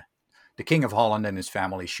the king of Holland and his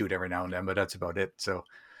family shoot every now and then, but that's about it. So,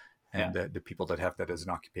 yeah. and the people that have that as an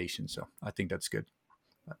occupation, so I think that's good.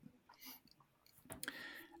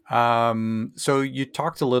 So you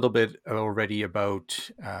talked a little bit already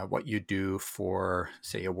about what you do for,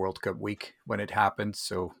 say, a World Cup week when it happens.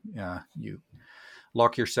 So you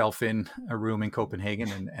lock yourself in a room in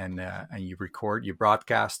Copenhagen and you record, you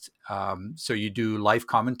broadcast. So you do live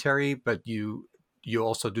commentary, but you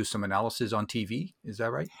also do some analysis on TV. Is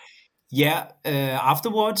that right? Yeah,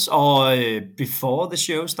 afterwards or before the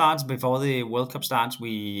show starts, before the World Cup starts,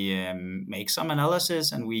 we make some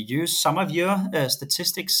analysis and we use some of your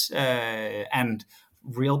statistics and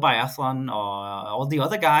real biathlon or all the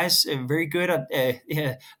other guys very good at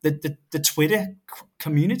yeah, the Twitter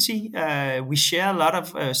community. We share a lot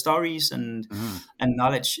of stories Mm-hmm. and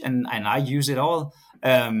knowledge, and I use it all.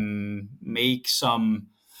 Make some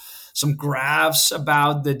graphs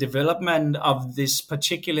about the development of this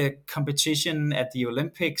particular competition at the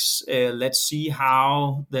Olympics. Let's see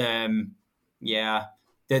how the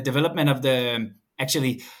development of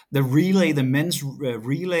actually the relay, the men's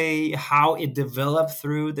relay, how it developed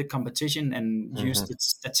through the competition, and use Mhm. the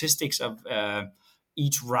statistics of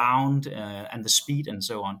each round and the speed and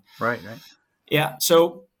so on. Right. Right. Yeah.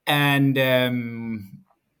 So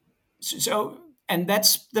and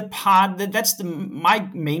that's the part that's the my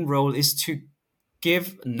main role is to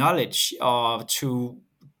give knowledge or to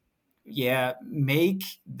make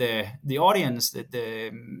the audience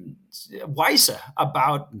the wiser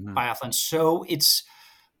about Mm-hmm. biathlon, so it's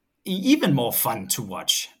even more fun to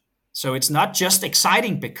watch. So it's not just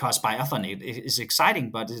exciting because biathlon it is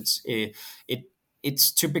exciting, but it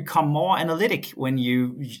it's to become more analytic when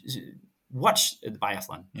you watch the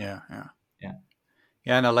biathlon. Yeah. Yeah. Yeah,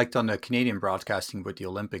 Yeah, and I liked on the Canadian broadcasting with the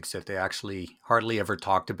Olympics that they actually hardly ever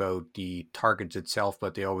talked about the targets itself,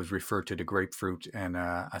 but they always referred to the grapefruit and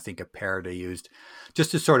I think a pear they used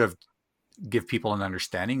just to sort of give people an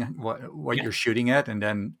understanding what you're shooting at. And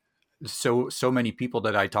then so many people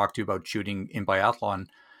that I talk to about shooting in biathlon,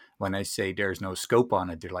 when I say there's no scope on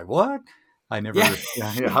it, they're like, what? I never,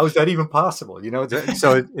 how is that even possible?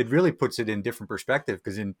 So it really puts it in different perspective,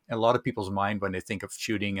 because in a lot of people's mind, when they think of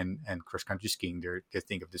shooting and cross country skiing, they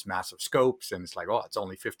think of this massive scopes, and it's like, oh, it's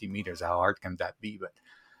only 50 meters. How hard can that be? But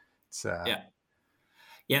it's,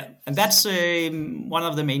 yeah. And that's one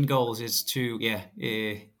of the main goals, is to,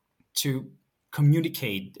 to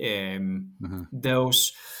communicate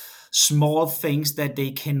those small things that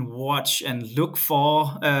they can watch and look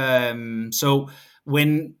for. So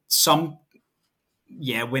when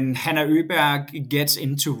when Hannah Øberg gets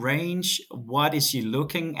into range, what is she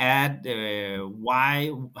looking at?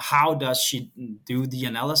 How does she do the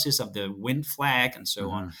analysis of the wind flag and so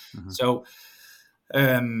on? So,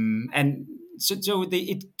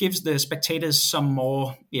 it gives the spectators some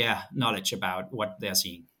more, knowledge about what they're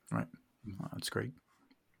seeing. Right. Well, that's great.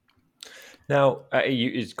 Now,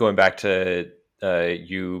 it's going back to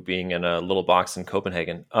you being in a little box in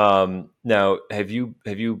Copenhagen. Now, have you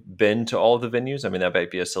been to all of the venues? I mean, that might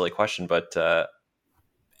be a silly question, but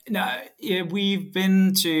no, we've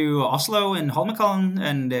been to Oslo and Holmenkollen,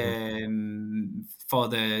 and for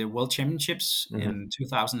the World Championships in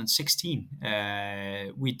 2016,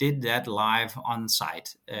 we did that live on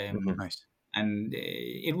site. Nice. And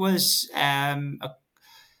it was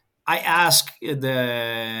I asked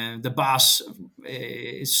the boss,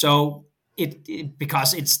 so it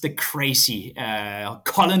because it's the crazy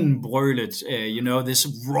Kollenbrølet, this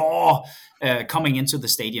raw coming into the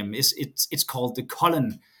stadium. It's called the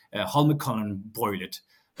Holmenkollenbrølet,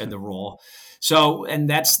 the raw. So, and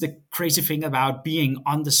that's the crazy thing about being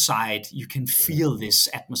on the side. You can feel this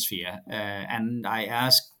atmosphere, and I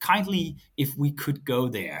asked kindly if we could go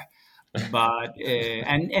there. But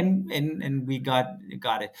and we got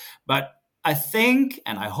it. But I think,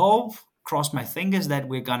 and I hope, cross my fingers, that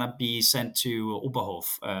we're gonna be sent to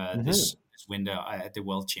Oberhof this winter at the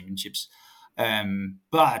World Championships.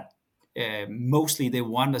 But mostly they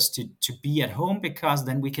want us to be at home, because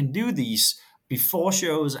then we can do these before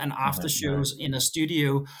shows and after shows in a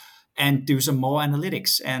studio and do some more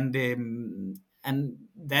analytics. And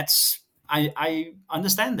that's, I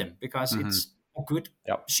understand them, because it's a good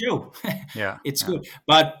show. It's good.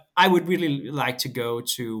 But I would really like to go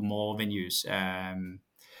to more venues.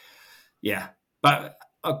 But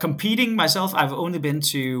competing myself, I've only been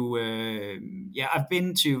to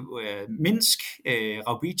Minsk,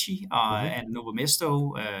 Raubici, and Novo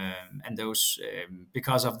Mesto, and those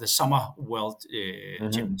because of the Summer World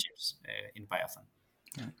Championships in biathlon.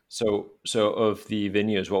 So of the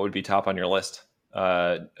venues, what would be top on your list?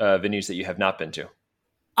 Venues that you have not been to?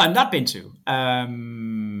 Not been to.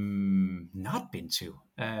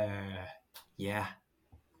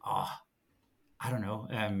 I don't know.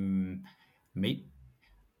 Maybe,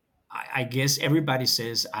 I guess everybody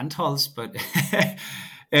says Antholz, but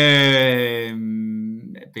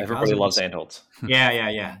everybody loves Antholz.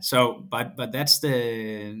 Yeah. So, but that's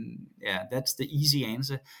the easy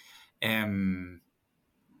answer.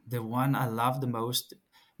 The one I love the most,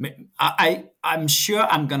 I'm sure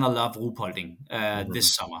I'm gonna love Ruhpolding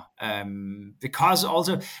this summer, because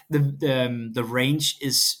also the range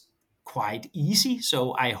is quite easy.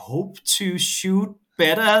 So I hope to shoot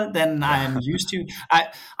better than I'm used to.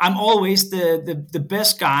 I'm always the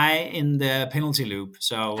best guy in the penalty loop.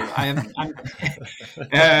 So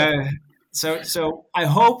so I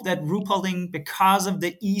hope that Ruhpolding, because of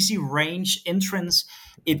the easy range entrance,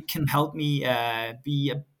 it can help me be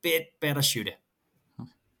a bit better shooter.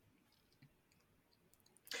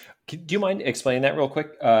 Do you mind explaining that real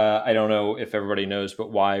quick? I don't know if everybody knows, but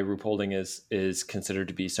why Ruhpolding is considered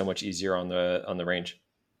to be so much easier on the range?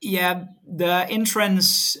 Yeah, the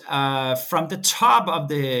entrance from the top of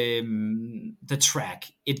the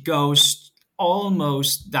track, it goes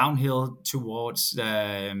almost downhill towards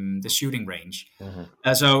the shooting range.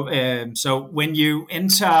 So when you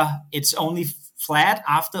enter, it's only flat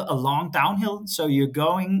after a long downhill. So you're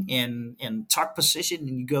going in tuck position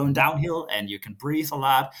and you're going downhill, and you can breathe a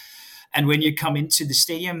lot. And when you come into the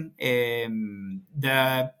stadium,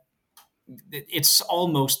 it's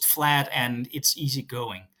almost flat and it's easy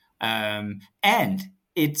going. And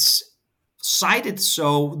it's sighted,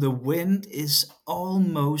 so the wind is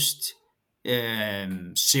almost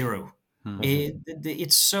zero.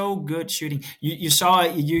 It's so good shooting. You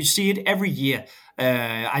see it every year.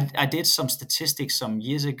 I did some statistics some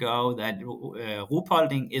years ago that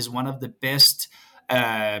Ruhpolding is one of the best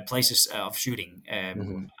places of shooting.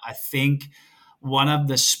 I think one of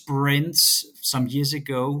the sprints some years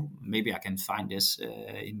ago. Maybe I can find this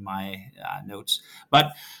in my notes,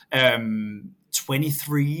 but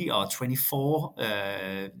 23 or 24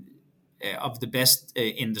 of the best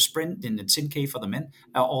in the sprint in the 10K for the men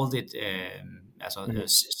all did as a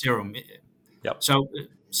zero. Yep.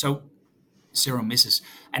 So zero misses,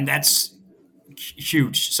 and that's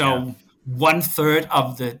huge. So 1/3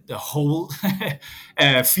 of the whole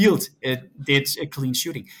field did a clean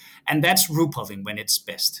shooting, and that's RuPaulting when it's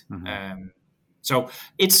best. So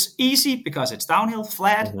it's easy because it's downhill,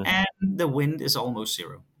 flat, and the wind is almost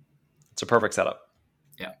zero. It's a perfect setup.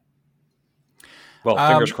 Yeah. Well,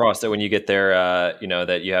 fingers crossed that when you get there,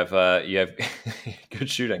 that you have good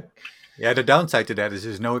shooting. Yeah, the downside to that is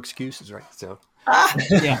there's no excuses, right? So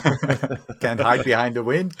Yeah. can't hide behind the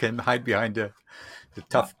wind, can hide behind the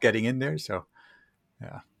tough getting in there. So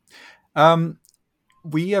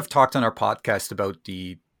we have talked on our podcast about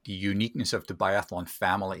the uniqueness of the biathlon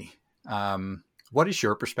family. What is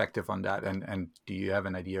your perspective on that, and do you have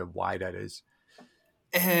an idea of why that is?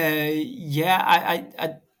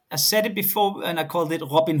 I said it before, and I called it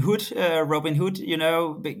Robin Hood. Robin Hood,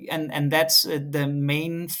 and that's the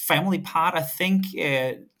main family part. I think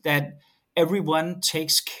that everyone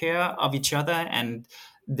takes care of each other, and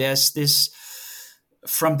there's this.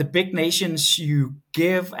 From the big nations, you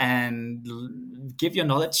give your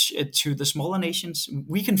knowledge to the smaller nations.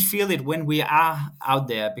 We can feel it when we are out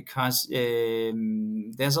there because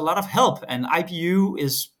there's a lot of help, and IBU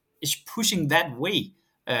is pushing that way.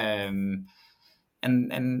 And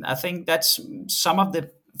I think that's some of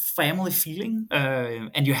the family feeling.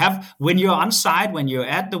 And you have when you're on site, when you're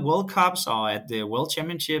at the World Cups or at the World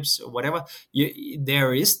Championships or whatever,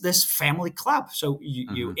 there is this family club. So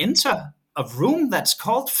you enter a room that's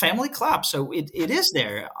called family club, so it is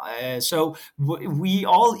there. So we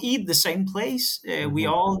all eat the same place. We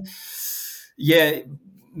all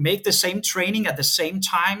make the same training at the same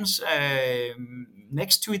times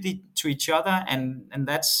next to each other, and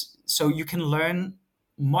that's so you can learn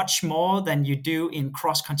much more than you do in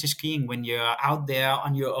cross country skiing when you're out there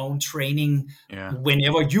on your own training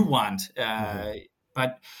whenever you want.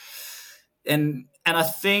 But I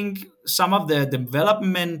think some of the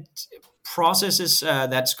development processes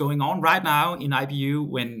that's going on right now in IBU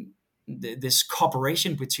when this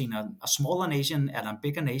cooperation between a smaller nation and a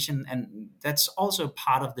bigger nation, and that's also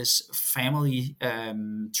part of this family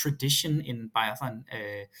tradition in biathlon.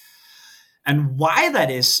 And why that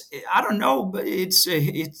is, I don't know, but it's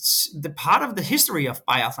the part of the history of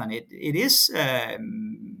biathlon. It is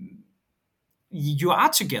you are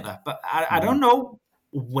together, but I don't know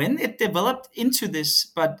when it developed into this,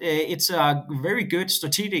 but it's a very good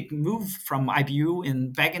strategic move from IBU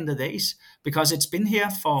back in the days because it's been here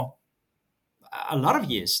for a lot of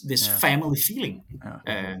years. This family feeling,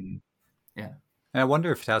 And I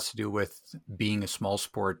wonder if it has to do with being a small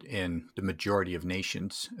sport in the majority of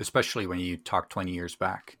nations, especially when you talk 20 years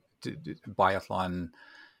back. Biathlon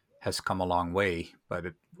has come a long way,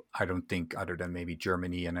 but I don't think, other than maybe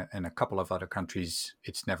Germany and a couple of other countries,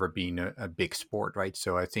 it's never been a big sport, right?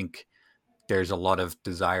 So I think there's a lot of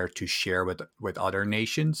desire to share with other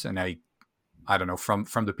nations. And I don't know,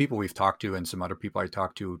 from the people we've talked to and some other people I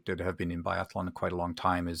talked to that have been in biathlon quite a long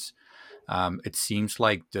time is it seems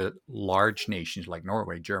like the large nations like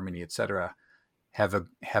Norway, Germany, etc., have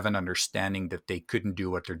an understanding that they couldn't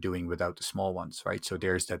do what they're doing without the small ones, right? So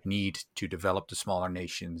there's that need to develop the smaller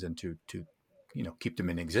nations and to keep them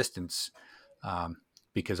in existence,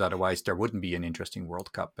 because otherwise there wouldn't be an interesting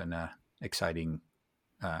World Cup and an exciting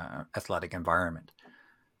athletic environment.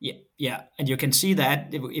 Yeah, and you can see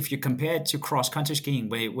that if you compare it to cross country skiing,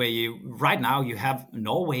 where you right now you have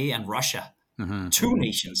Norway and Russia, two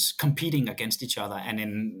nations competing against each other, and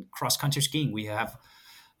in cross country skiing we have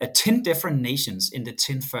 10 different nations in the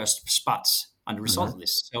 10 first spots on the result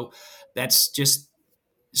list. So that's just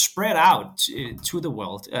spread out to the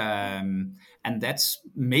world. And that's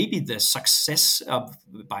maybe the success of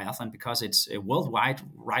biathlon because it's worldwide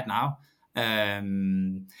right now.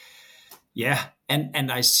 And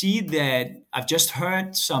I see that I've just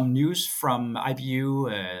heard some news from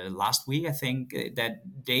IBU last week, I think, that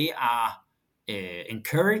they are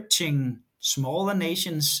encouraging smaller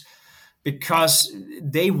nations because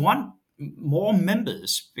they want more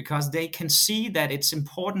members, because they can see that it's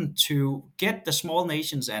important to get the small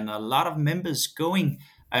nations and a lot of members going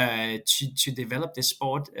to develop this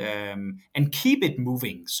sport and keep it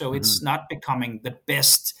moving. So it's not becoming the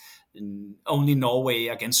best, only Norway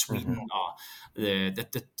against Sweden or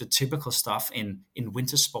the typical stuff in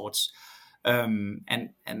winter sports. So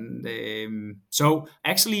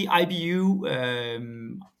actually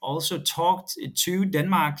IBU also talked to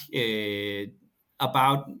Denmark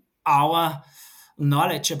about our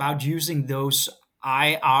knowledge about using those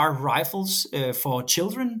IR rifles for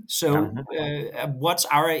children. So, what's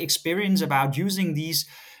our experience about using these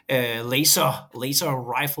laser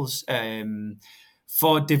rifles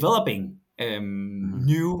for developing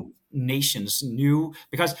new nations,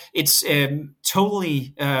 because it's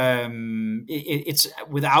totally it's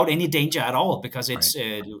without any danger at all, because it's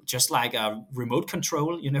just like a remote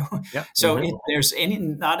control, Yeah. So there's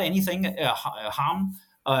not anything harm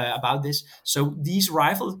about this. So these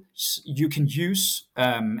rifles you can use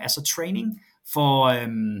as a training for I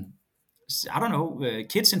don't know,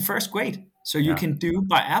 kids in first grade. So you can do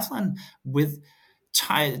biathlon with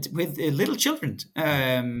little children.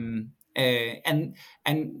 And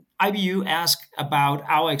IBU asked about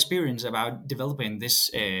our experience about developing this,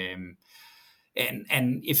 and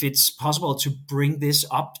if it's possible to bring this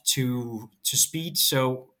up to speed,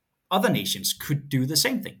 so other nations could do the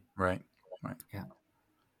same thing. Right. Yeah.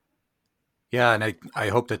 Yeah, and I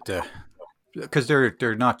hope that because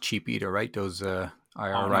they're not cheap either, right? Those IR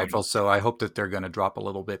rifles. So I hope that they're going to drop a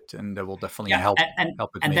little bit, and that will definitely help it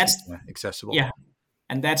make it accessible. Yeah,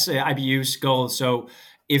 and that's IBU's goal. So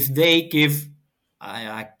if they give,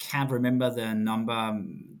 I can't remember the number,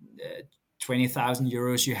 20,000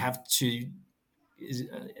 euros, you have to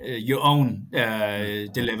your own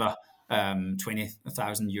deliver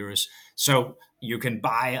 20,000 euros. So you can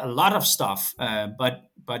buy a lot of stuff,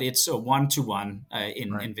 but it's a one-to-one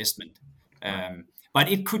investment. But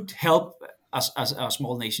it could help us as a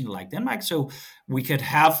small nation like Denmark, so we could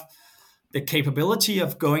have the capability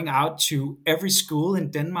of going out to every school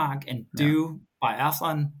in Denmark and do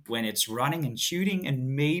biathlon when it's running and shooting,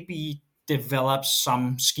 and maybe develop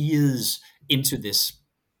some skis into this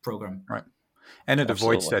program. Right. And it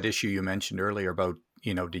avoids that issue you mentioned earlier about,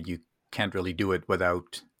 that you can't really do it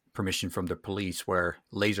without permission from the police, where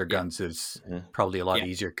laser guns is probably a lot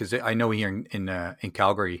easier. Because I know here in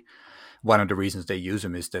Calgary, one of the reasons they use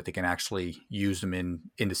them is that they can actually use them in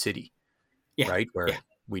the city, right? Where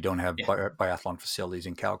we don't have biathlon facilities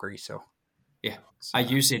in Calgary. So I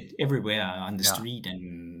use it everywhere on the street,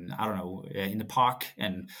 and I don't know, in the park,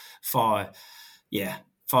 and for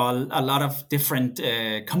a lot of different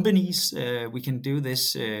companies, we can do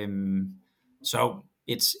this. So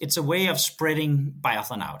it's a way of spreading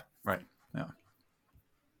biathlon out. Right. Yeah.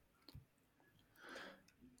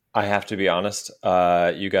 I have to be honest.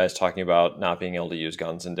 You guys talking about not being able to use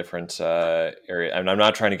guns in different areas. I mean, I'm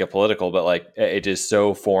not trying to get political, but like it is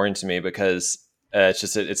so foreign to me, because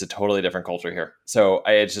it's a totally different culture here. So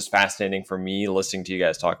it's just fascinating for me listening to you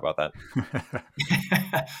guys talk about that.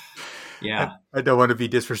 Yeah, I don't want to be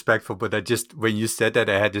disrespectful, but when you said that,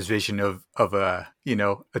 I had this vision of a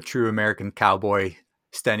true American cowboy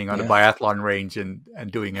standing on a biathlon range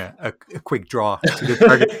and doing a quick draw to the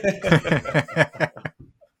target.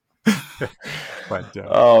 But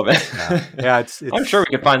oh man, it's I'm sure we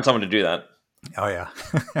could find someone to do that. Oh yeah.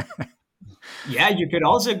 Yeah, you could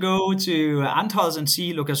also go to Antholz and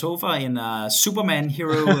see Lukas Hofer in a Superman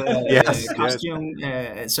hero costume.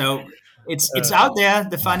 So it's out there,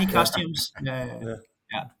 the funny costumes. Yeah,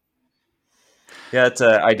 it's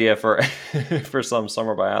an idea for for some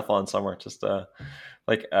summer biathlon somewhere. Just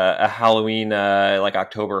like a Halloween, like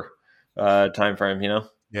October time frame,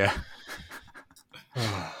 Yeah.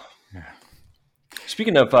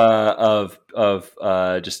 Speaking of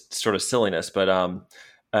just sort of silliness, but are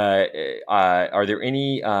there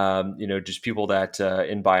any just people that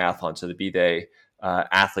in biathlon, so be they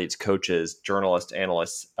athletes, coaches, journalists,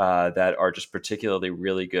 analysts that are just particularly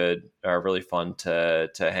really good, really fun to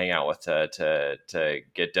hang out with, to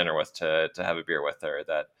get dinner with, to have a beer with, or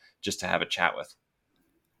that just to have a chat with?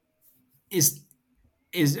 Is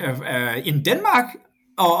in Denmark?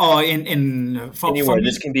 Or in anywhere.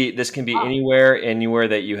 This can be anywhere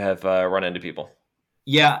that you have run into people.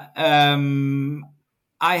 Yeah,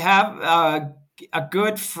 I have a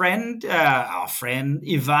good friend, our friend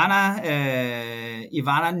Ivana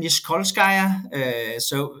Niskolskaya.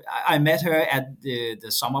 So I met her at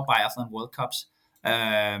the Summer Biathlon World Cups,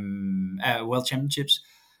 World Championships,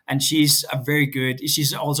 and she's a very good.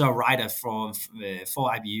 She's also a writer for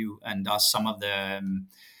IBU and does some of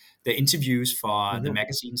the interviews for the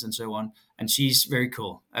magazines and so on. And she's very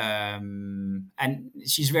cool. And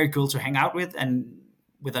she's very cool to hang out with, and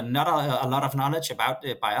with a lot of knowledge about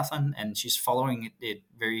biathlon, and she's following it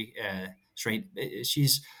very straight.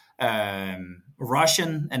 She's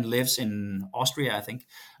Russian and lives in Austria, I think.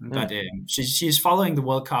 But she's following the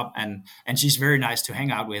World Cup, and she's very nice to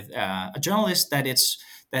hang out with. A journalist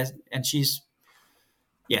and she's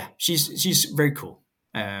very cool.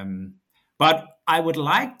 But I would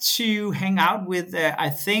like to hang out with, I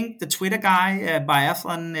think, the Twitter guy,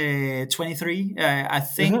 Biathlon 23. I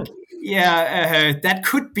think, that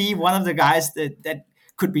could be one of the guys that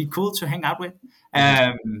could be cool to hang out with.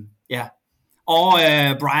 Yeah. Or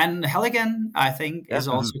Brian Halligan, I think, Yeah. is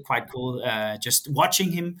also quite cool. Just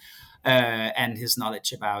watching him and his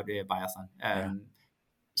knowledge about biathlon.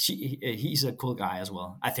 He's a cool guy as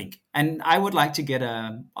well, I think. And I would like to get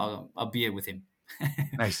a beer with him.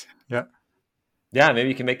 Nice. Yeah. Yeah, maybe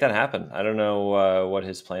you can make that happen. I don't know what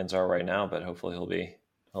his plans are right now, but hopefully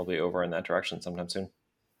he'll be over in that direction sometime soon.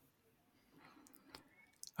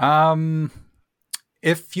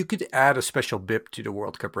 If you could add a special bib to the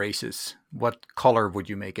World Cup races, what color would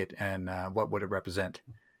you make it, and what would it represent?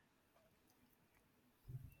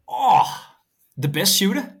 Oh, the best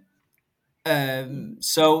shooter.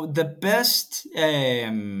 So the best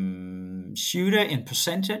shooter in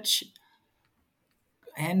percentage,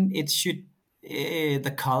 and it should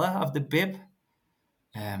the color of the bib,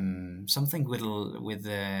 something with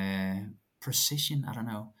precision. I don't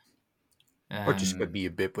know. Or just could be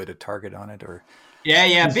a bib with a target on it, or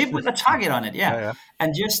bib with a target on it. Yeah.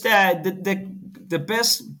 And just the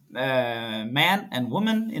best man and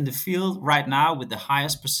woman in the field right now with the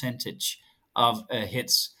highest percentage of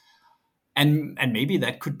hits. And maybe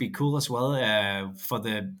that could be cool as well for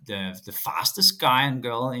the fastest guy and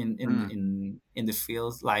girl in the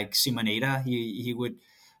field, like Simonetta. He would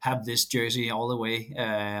have this jersey all the way,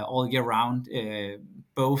 all year round,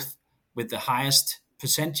 both with the highest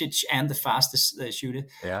percentage and the fastest shooter.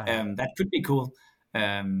 That could be cool.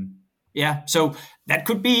 So that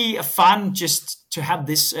could be fun just to have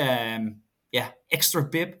this extra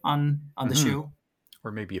bib on the show,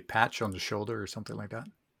 or maybe a patch on the shoulder or something like that.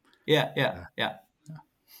 Yeah.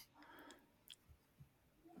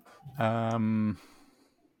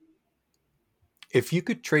 If you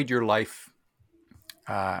could trade your life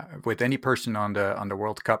with any person on the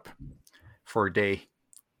World Cup for a day,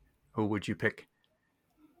 who would you pick?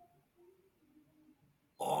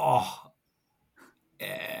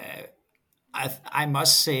 I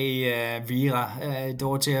must say Vera,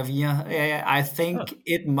 Dorothea Vera. I think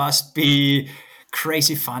it must be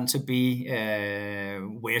crazy fun to be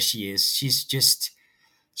where she is. She's just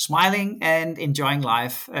smiling and enjoying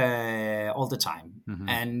life all the time,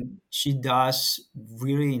 and she does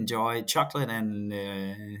really enjoy chocolate and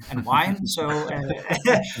wine. So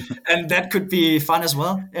and that could be fun as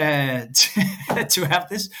well to have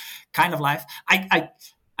this kind of life.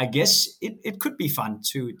 I guess it could be fun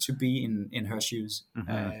to be in her shoes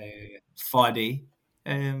for a day.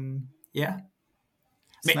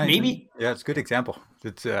 Maybe. Yeah, it's a good example.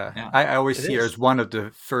 It's I always see her as one of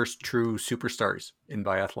the first true superstars in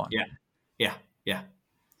biathlon. Yeah.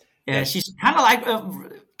 She's kind of like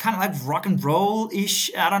rock and roll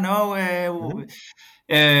ish. I don't know,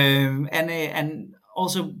 and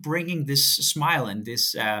also bringing this smile and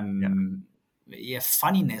this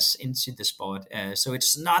funniness into the sport. So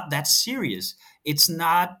it's not that serious. It's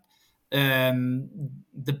not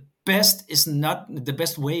the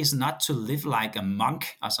best way is not to live like a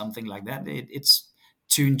monk or something like that. It's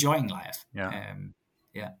to enjoying life.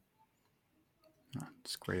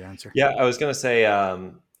 That's a great answer. Yeah, I was going to say,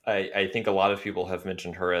 I think a lot of people have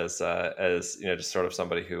mentioned her as just sort of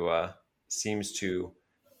somebody who seems to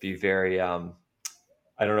be very, I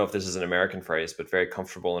don't know if this is an American phrase, but very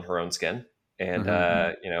comfortable in her own skin, and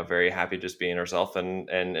very happy just being herself and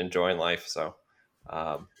enjoying life. So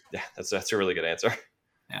that's a really good answer.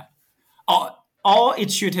 Or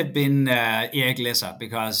it should have been Erik Lesser,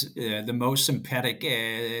 because the most sympathetic,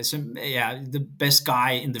 the best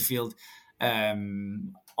guy in the field.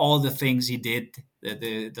 All the things he did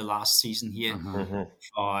the last season here,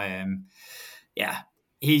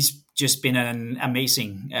 he's just been an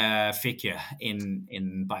amazing figure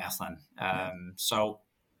in biathlon. So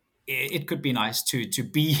it could be nice to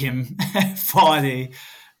be him for the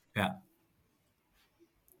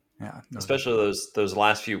especially those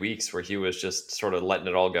last few weeks where he was just sort of letting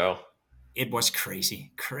it all go. It was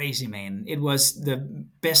crazy, man. It was the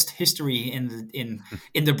best history in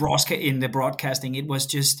the broadcasting. It was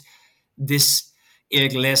just this.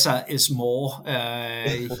 Erik Lesser is more.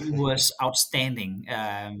 He was outstanding.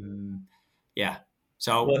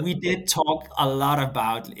 So we did talk a lot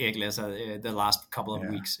about Erik Lesser the last couple of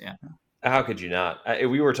weeks. Yeah. How could you not?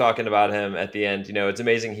 We were talking about him at the end. It's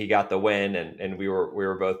amazing he got the win, and we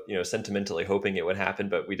were both sentimentally hoping it would happen,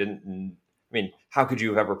 but we didn't. I mean, how could you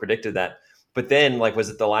have ever predicted that? But then, was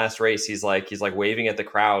it the last race? He's waving at the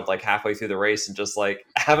crowd halfway through the race and just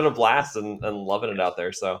having a blast and loving it out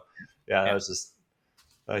there. So that was just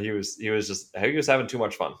he was having too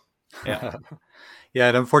much fun. Yeah. Yeah,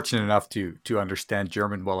 and I'm fortunate enough to understand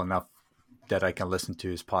German well enough that I can listen to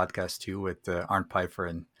his podcast too with Arndt Pfeiffer,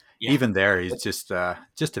 and Yeah. even there, he's just a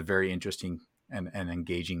very interesting and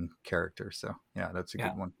engaging character. So yeah, that's a Yeah.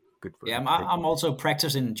 good one. Good Yeah, one. Great I'm one. also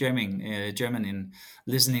practicing German in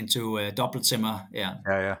listening to Doppelzimmer. Yeah,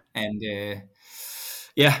 Yeah, yeah, and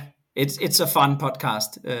yeah, it's a fun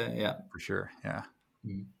podcast. Yeah. for sure. Yeah,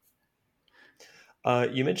 Mm.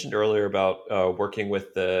 You mentioned earlier about working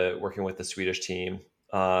with the Swedish team,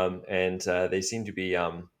 and they seem to be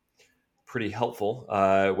pretty helpful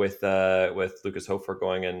with Lucas Hofer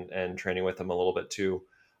going and training with them a little bit too.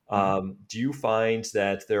 Mhm. Do you find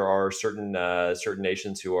that there are certain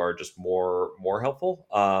nations who are just more helpful,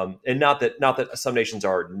 and not that some nations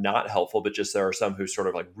are not helpful, but just there are some who sort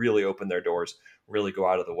of like really open their doors, really go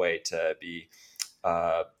out of the way to be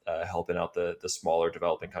helping out the smaller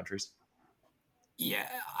developing countries? Yeah,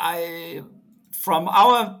 I from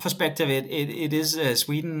our perspective, it is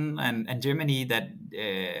Sweden and Germany that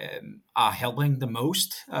are helping the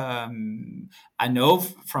most. I know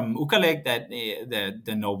from Ukaleq that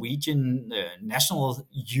the Norwegian national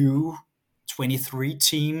U23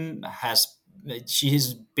 team she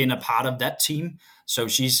has been a part of that team, so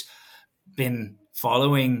she's been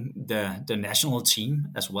following the national team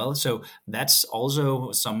as well. So that's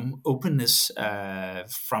also some openness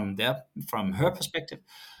from her perspective.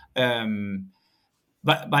 Um,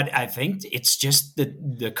 but I think it's just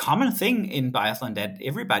the common thing in biathlon that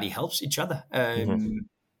everybody helps each other. Hmm.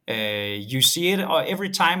 You see it every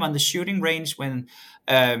time on the shooting range when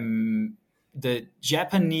the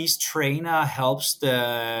Japanese trainer helps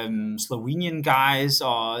the Slovenian guys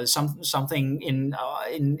or something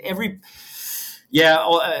in every. Yeah,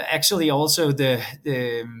 actually, also the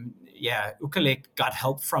Ukaleq got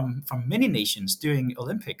help from many nations during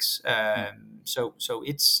Olympics. So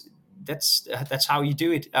that's how you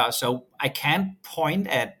do it. So I can't point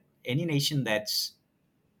at any nation that's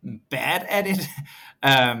bad at it,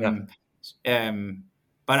 Yeah. um, um,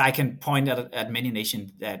 but I can point at many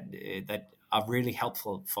nations that are really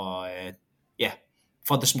helpful yeah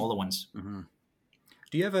for the smaller ones. hmm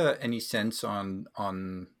Do you have any sense on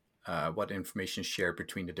what information is shared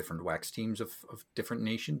between the different wax teams of different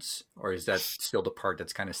nations, or is that still the part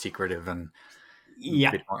that's kind of secretive and a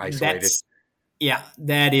Yeah, bit more isolated? that's yeah,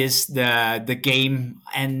 that is the game,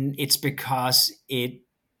 and it's because it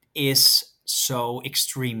is so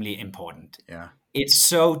extremely important. Yeah, It's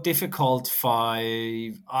so difficult for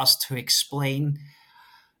us to explain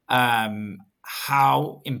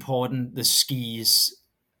how important the skis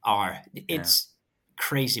are. yeah, It's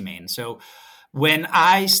crazy, man. So when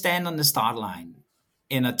I stand on the start line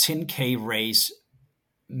in a 10K race,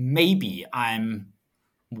 maybe I'm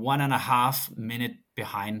 1.5 minute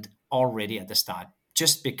behind already at the start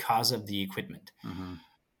just because of the equipment. hmm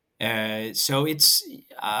So it's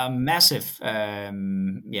a massive,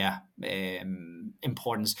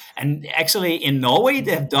 importance. And actually, in Norway,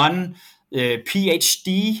 they have done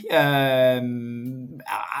PhD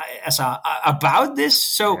about this.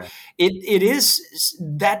 So yeah, it is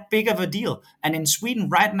that big of a deal. And in Sweden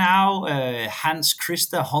right now, Hans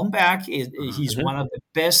Christer Holmberg, he's Hmm. one of the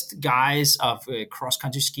best guys of cross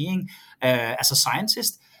country skiing as a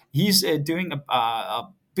scientist. He's doing a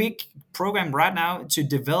big program right now to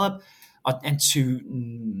develop and to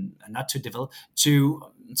not to develop to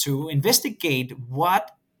investigate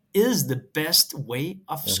what is the best way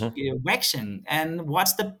of Hmm. waxing and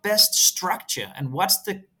what's the best structure and what's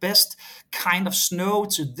the best kind of snow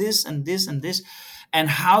to this and this and this and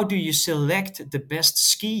how do you select the best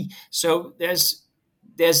ski. So there's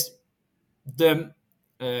the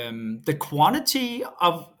quantity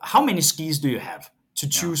of how many skis do you have to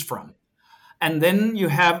yeah, choose from, and then you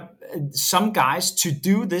have some guys to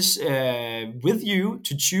do this with you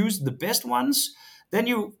to choose the best ones. Then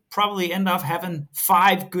you probably end up having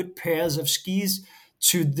 5 good pairs of skis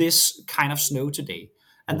to this kind of snow today,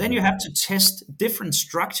 and then Hmm. you have to test different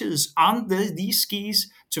structures on these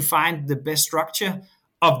skis to find the best structure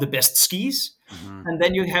of the best skis, hmm and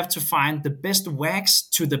then you have to find the best wax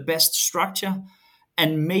to the best structure,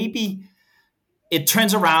 and maybe it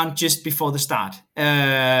turns around just before the start,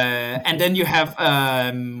 and then you have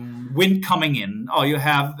wind coming in, or you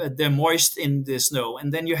have the moist in the snow,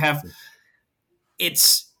 and then you have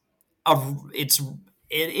it's it's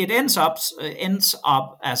it ends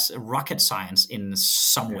up as rocket science in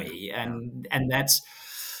some yeah, way, yeah. and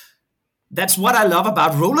that's what I love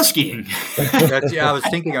about roller skiing. That's yeah. I was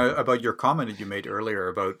thinking about your comment that you made earlier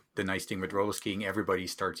about the nice thing with roller skiing. Everybody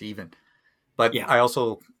starts even, but Yeah, I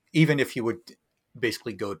also, even if you would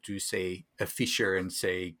basically go to say a fisher and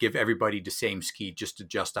say give everybody the same ski, just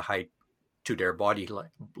adjust the height to their body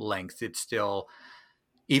length, it's still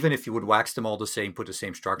even if you would wax them all the same, put the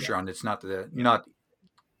same structure on, it's not not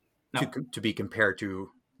No. to be compared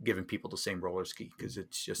to giving people the same roller ski, because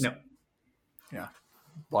it's just No. yeah,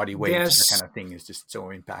 body weight, that There's kind of thing is just so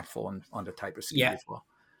impactful on the type of ski yeah as well.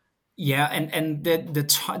 yeah, and the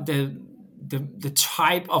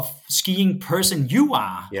type of skiing person you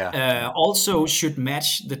are also should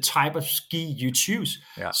match the type of ski you choose.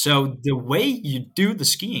 Yeah. So the way you do the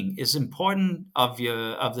skiing is important of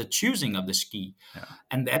the choosing of the ski,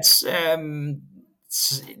 and that's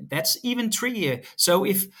even trickier. So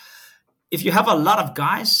if you have a lot of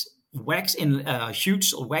guys wax in a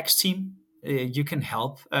huge wax team, you can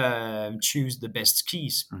help choose the best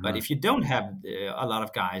skis. Mm-hmm. But if you don't have a lot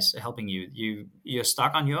of guys helping you, you're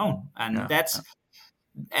stuck on your own, and that's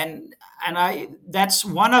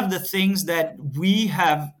one of the things that we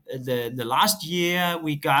have. The last year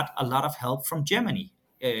we got a lot of help from Germany.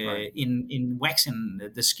 In waxing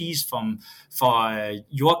the skis for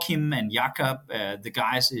Joachim and Jakob, the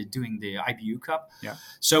guys doing the IBU Cup. Yeah.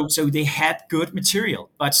 So they had good material,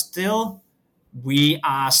 but still we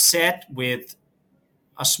are set with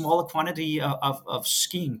a smaller quantity of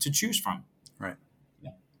skiing to choose from. Right.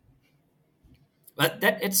 Yeah. But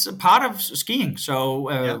that it's a part of skiing. So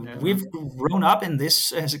we've grown up in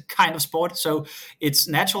this kind of sport. So it's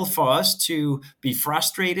natural for us to be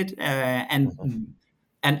frustrated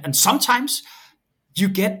and sometimes you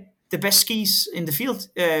get the best skis in the field,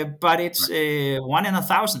 but it's 1 in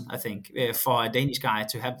 1,000, I think, for a Danish guy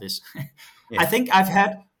to have this. I think I've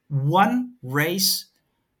had one race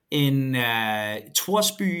in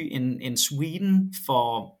Torsby in Sweden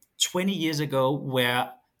for 20 years ago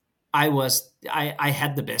where I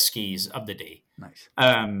had the best skis of the day. Nice.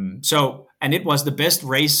 And it was the best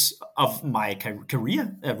race of my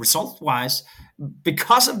career, result-wise,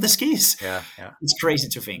 because of the skis. Yeah. It's crazy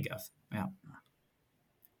to think of. Yeah.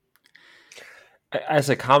 As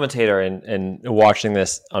a commentator and watching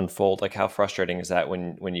this unfold, like how frustrating is that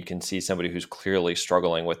when you can see somebody who's clearly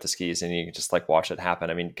struggling with the skis and you can just like watch it happen?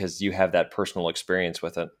 I mean, because you have that personal experience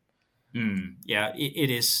with it. Yeah, it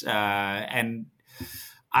is. And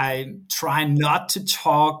I try not to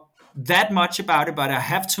talk that much about it, but I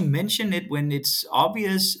have to mention it when it's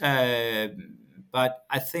obvious. But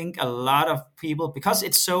I think a lot of people, because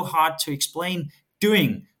it's so hard to explain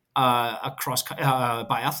doing a cross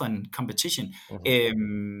biathlon competition,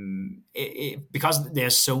 because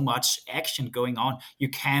there's so much action going on, you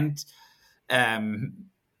can't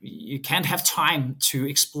have time to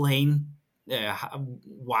explain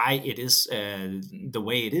why it is the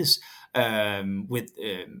way it is,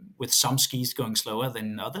 with some skis going slower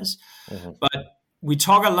than others. But we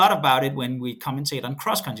talk a lot about it when we commentate on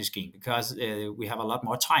cross-country skiing, because we have a lot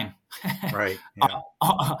more time. Right. Yeah.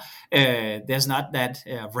 There's not that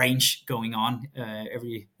range going on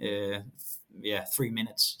every 3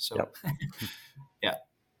 minutes. So, yeah.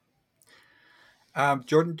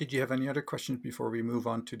 Jordan, did you have any other questions before we move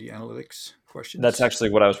on to the analytics questions? That's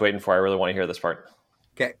actually what I was waiting for. I really want to hear this part.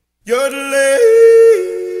 Okay.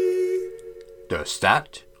 The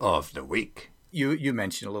stat of the week. You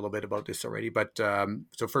mentioned a little bit about this already, but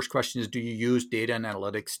so first question is, do you use data and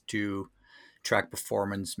analytics to track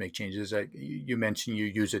performance, make changes? You mentioned you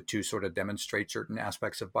use it to sort of demonstrate certain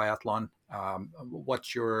aspects of biathlon.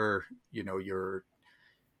 What's your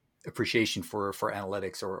appreciation for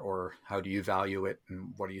analytics, or how do you value it,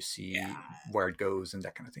 and what do you see where it goes and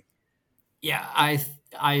that kind of thing? Yeah, I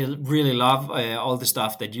really love all the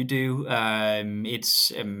stuff that you do.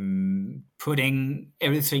 It's putting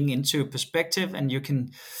everything into perspective, and you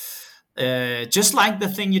can just like the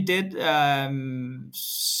thing you did.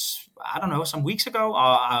 I don't know, some weeks ago,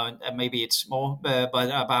 or maybe it's more, but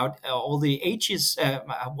about all the ages.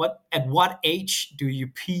 At what age do you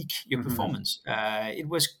peak your performance? It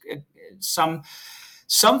was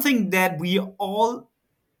something that we all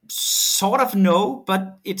sort of know,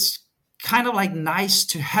 but it's kind of like nice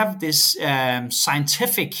to have this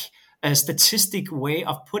scientific statistic way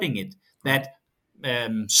of putting it, that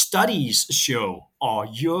studies show, or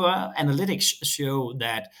your analytics show,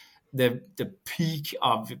 that the peak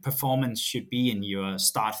of performance should be in your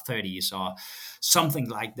start 30s or something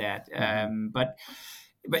like that. But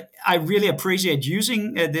I really appreciate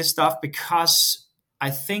using this stuff, because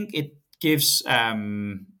I think it gives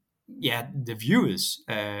the viewers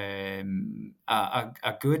a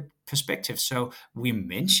good perspective. So we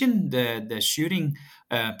mentioned the shooting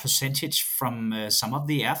percentage from some of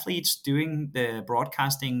the athletes doing the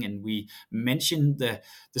broadcasting, and we mentioned the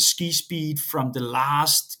ski speed from the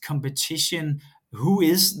last competition, who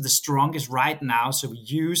is the strongest right now. So we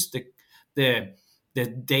use the the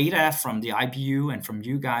data from the IBU and from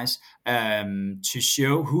you guys to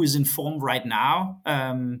show who is informed right now.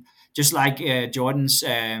 Just like Jordan's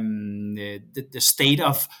the state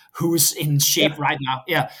of who's in shape right now.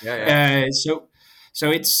 Yeah. Yeah. So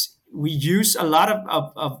it's we use a lot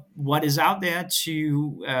of what is out there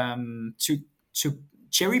to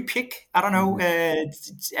cherry pick. I don't know,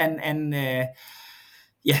 and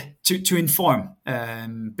yeah, to inform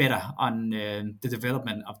better on the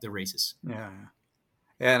development of the races. Yeah.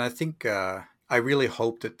 And I think I really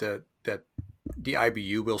hope that the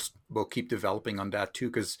IBU will keep developing on that too,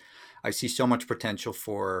 because I see so much potential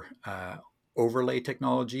for overlay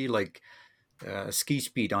technology, like ski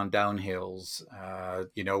speed on downhills.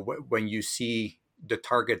 When you see the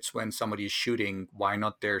targets when somebody is shooting, why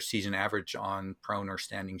not their season average on prone or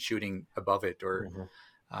standing shooting above it, or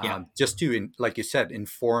just to, like you said,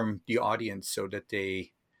 inform the audience so that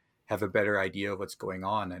they have a better idea of what's going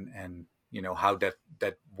on, and how that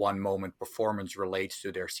one moment performance relates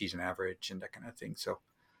to their season average and that kind of thing. So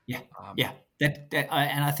that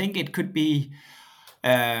and I think it could be.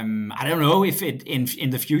 I don't know if it in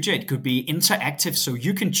the future it could be interactive, so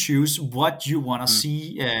you can choose what you want to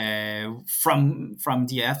see from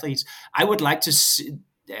the athletes. I would like to see,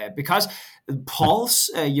 because pulse,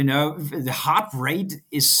 the heart rate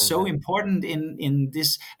is so important in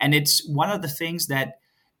this, and it's one of the things that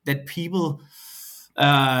people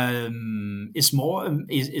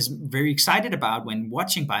is very excited about when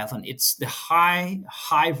watching biathlon. It's the high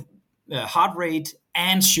heart rate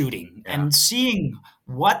and shooting, and seeing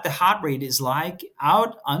what the heart rate is like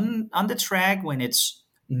out on the track when it's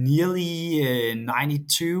nearly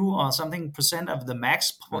 92 or something percent of the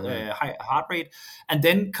max heart rate, and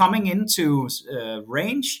then coming into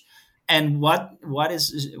range, and what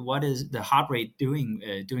is the heart rate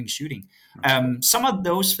doing shooting. Some of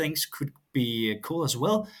those things could be cool as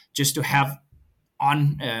well, just to have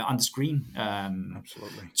on the screen,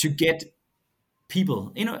 absolutely, to get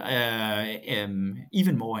people, even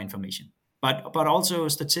more information, but also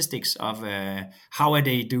statistics of how are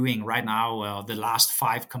they doing right now, the last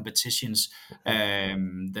 5 competitions,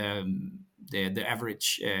 the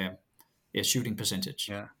average shooting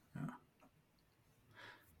percentage.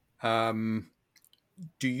 Are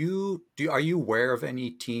you aware of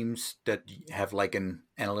any teams that have like an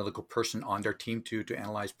analytical person on their team to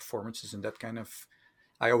analyze performances and that kind of?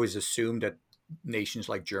 I always assume that nations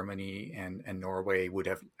like Germany and Norway would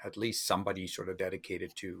have at least somebody sort of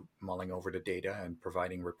dedicated to mulling over the data and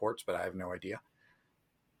providing reports, but I have no idea.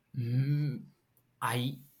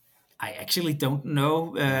 I actually don't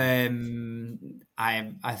know.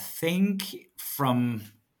 I think from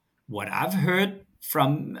what I've heard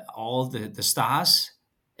from all the stars,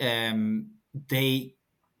 I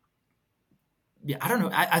don't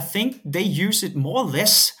know. I think they use it more or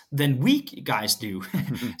less than we guys do.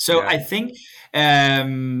 So I think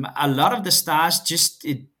a lot of the stars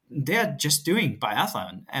they're just doing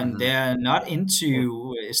biathlon, and they're not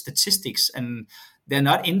into statistics, and they're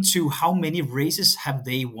not into how many races have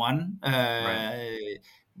they won,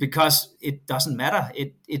 because it doesn't matter.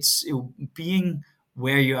 It's being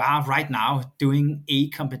where you are right now, doing a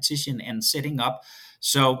competition and setting up.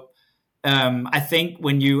 So I think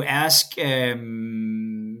when you ask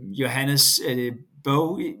Johannes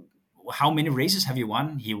Bo, how many races have you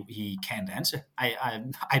won, he can't answer.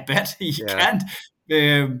 I bet he can't.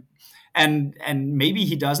 And maybe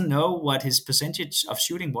he doesn't know what his percentage of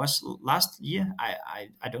shooting was last year.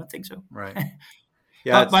 I don't think so. Right.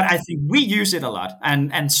 Yeah. But I think we use it a lot,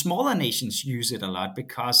 and smaller nations use it a lot,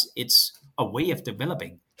 because it's a way of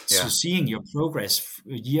developing, so seeing your progress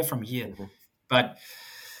year from year. But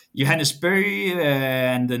Johannes Bø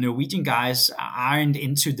and the Norwegian guys aren't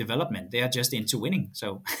into development; they are just into winning.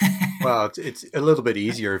 So, well, it's a little bit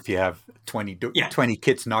easier if you have 20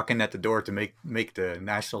 kids knocking at the door to make the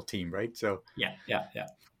national team, right? So yeah.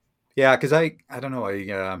 Because I don't know,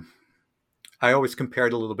 I always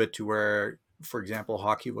compared a little bit to where, for example,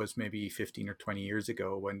 hockey was maybe 15 or 20 years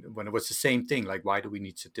ago, when it was the same thing. Like, why do we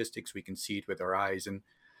need statistics? We can see it with our eyes. And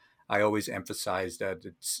I always emphasize that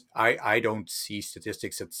I don't see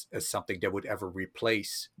statistics as something that would ever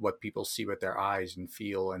replace what people see with their eyes and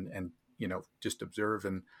feel and just observe.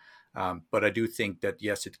 And but I do think that,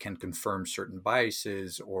 yes, it can confirm certain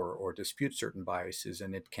biases or dispute certain biases,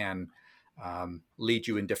 and it can lead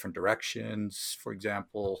you in different directions. For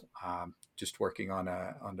example, just working on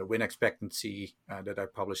the win expectancy that I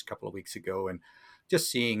published a couple of weeks ago, and just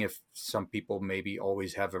seeing if some people maybe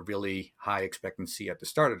always have a really high expectancy at the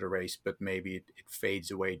start of the race, but maybe it fades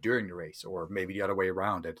away during the race, or maybe the other way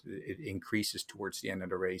around, it increases towards the end of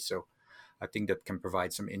the race. So I think that can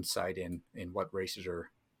provide some insight in what races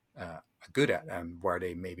are good at, and where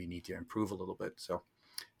they maybe need to improve a little bit. So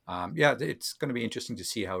it's going to be interesting to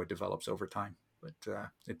see how it develops over time. But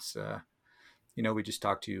it's we just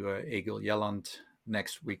talked to Egil Jelland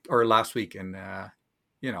next week or last week, and I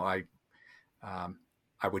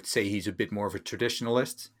would say he's a bit more of a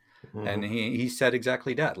traditionalist. Mm-hmm. And he said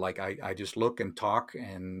exactly that. Like, I just look and talk,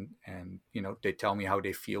 and they tell me how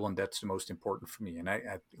they feel, and that's the most important for me. And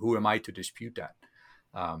who am I to dispute that?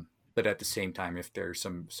 But at the same time, if there's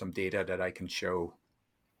some data that I can show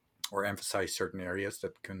or emphasize certain areas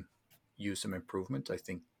that can use some improvement, I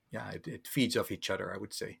think it feeds off each other, I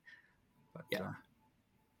would say. But,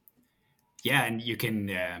 and you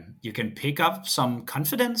can pick up some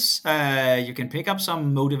confidence. You can pick up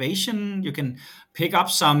some motivation. You can pick up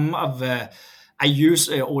some of. I use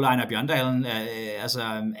Ole Einar Bjørndalen as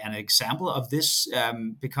an example of this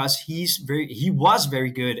because he was very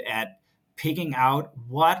good at picking out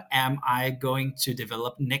what am I going to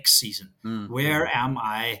develop next season. Mm-hmm. Where am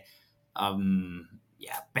I?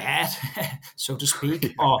 Bad, so to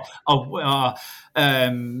speak,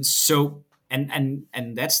 so.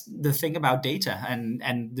 And that's the thing about data. And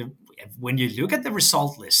when you look at the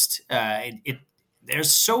result list,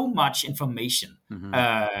 there's so much information mm-hmm.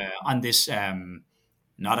 On this,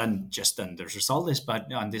 not just on the result list,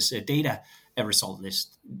 but on this data result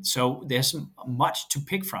list. So there's much to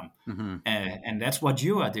pick from, mm-hmm. And that's what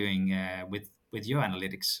you are doing with your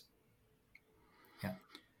analytics. Yeah.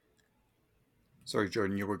 Sorry,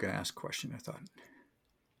 Jordan, you were going to ask a question, I thought.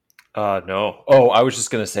 No. Oh, I was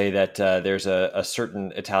just going to say that there's a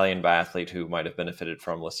certain Italian biathlete who might have benefited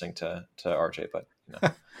from listening to RJ, but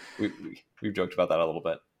we've joked about that a little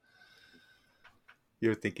bit.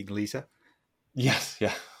 You're thinking Lisa? Yes.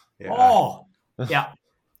 Yeah. Oh, yeah.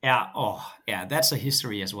 Yeah. Oh, yeah. That's a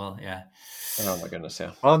history as well. Yeah. Oh my goodness.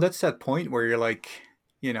 Yeah. Well, that's that point where you're like,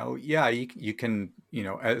 you can,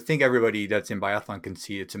 I think everybody that's in biathlon can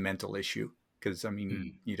see it's a mental issue. Because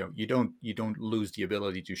you don't lose the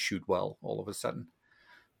ability to shoot well all of a sudden,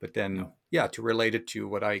 but then to relate it to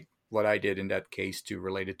what I did in that case, to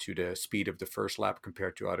relate it to the speed of the first lap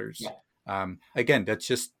compared to others. Yeah. Again, that's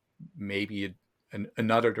just maybe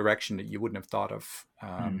another direction that you wouldn't have thought of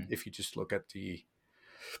if you just look at the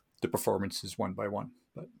performances one by one.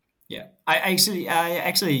 But yeah, I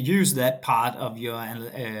actually use that part of your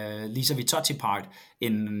Lisa Vitozzi part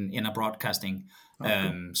in a broadcasting,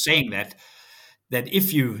 saying that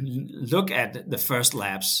if you look at the first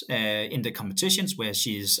laps in the competitions where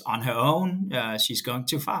she's on her own, she's going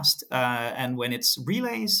too fast, and when it's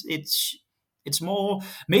relays, it's more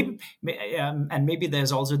maybe, and maybe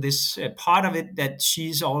there's also this part of it that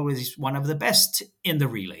she's always one of the best in the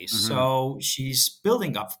relays, mm-hmm. So she's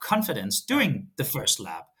building up confidence doing the first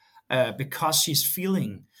lap because she's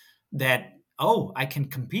feeling that I can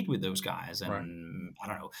compete with those guys, and right. I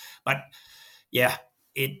don't know, but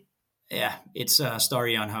it's a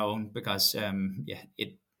story on her own because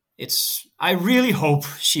it's. I really hope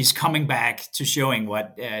she's coming back to showing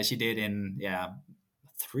what she did in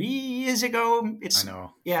 3 years ago. I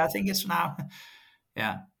know. Yeah, I think it's now.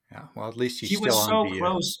 Yeah. Yeah. Well, at least she was so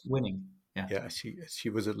close winning. Yeah. Yeah. She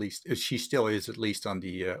was at least. She still is at least on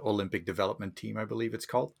the Olympic development team, I believe it's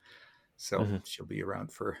called. So mm-hmm. she'll be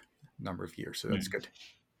around for a number of years. So that's good.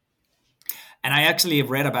 And I actually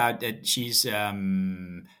have read about that. She's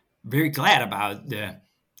very glad about the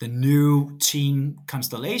new team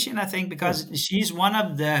constellation, I think, because she's one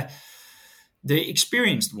of the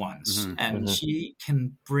experienced ones, mm-hmm. and mm-hmm. she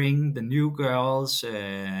can bring the new girls,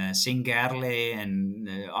 Singerle and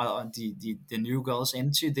the new girls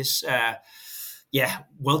into this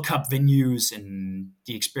World Cup venues and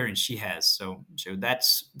the experience she has. So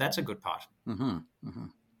that's a good part. Mm-hmm. Mm-hmm.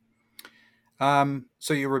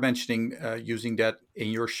 So you were mentioning using that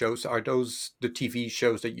in your shows. Are those the TV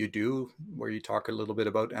shows that you do where you talk a little bit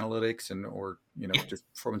about analytics or just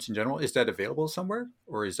performance in general? Is that available somewhere,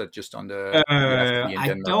 or is that just on the? I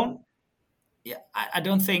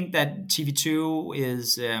don't think that TV2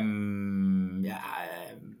 is.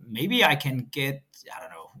 Maybe I can get. I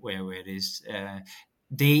don't know where it is.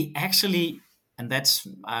 They actually. And that's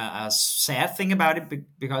a sad thing about it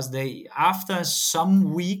because they, after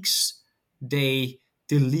some weeks, they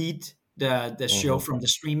delete the show from the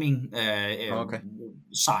streaming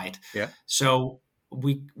side. Yeah. So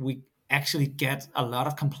we actually get a lot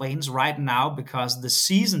of complaints right now because this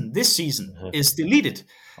season is deleted.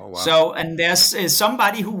 Oh, wow. So, and there's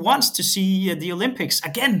somebody who wants to see the Olympics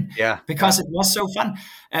again because it was so fun.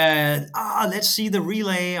 Let's see the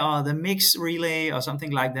relay or the mixed relay or something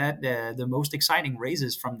like that, the most exciting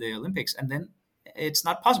races from the Olympics. And then it's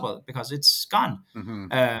not possible because it's gone.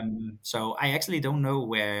 Mm-hmm. So I actually don't know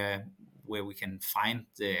where where we can find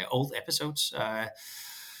the old episodes.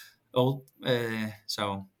 Old,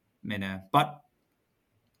 so but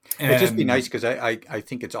It'd just be nice because I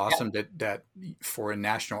think it's yeah, awesome that for a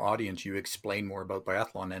national audience you explain more about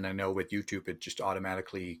biathlon, and I know with YouTube it just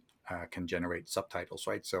automatically can generate subtitles,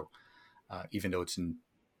 right? So even though it's in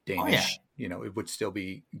oh yeah, Danish, it would still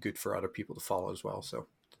be good for other people to follow as well. So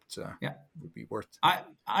it's yeah. would be worth.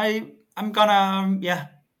 I'm gonna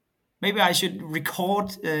maybe I should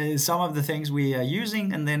record some of the things we are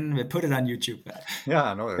using and then we put it on YouTube.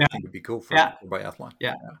 Yeah, no, I Yeah, think it'd be cool for yeah, biathlon.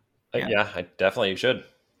 yeah, Yeah. yeah, Yeah, I definitely should.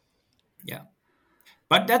 yeah.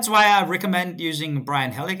 But that's why I recommend using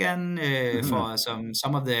Brian Halligan Mhm. for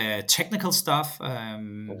some of the technical stuff.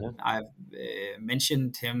 Mhm. I've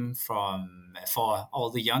mentioned him for all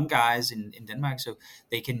the young guys in Denmark, so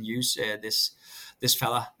they can use this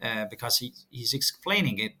fella because he's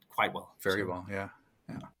explaining it quite well. Very So well. Yeah.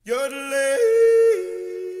 Yeah.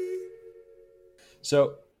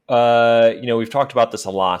 So, we've talked about this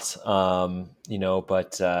a lot,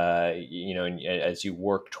 but, as you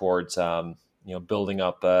work towards, building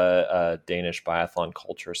up a Danish biathlon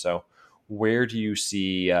culture. So where do you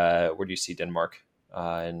see Denmark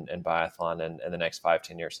in biathlon in the next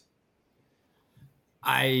 5-10 years?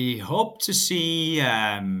 I hope to see.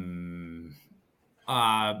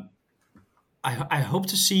 I hope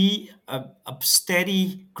to see a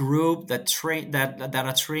steady group that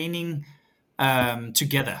are training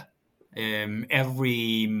together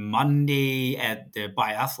every Monday at the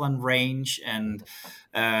biathlon range, and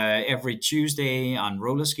every Tuesday on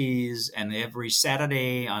roller skis, and every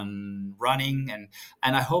Saturday on running, and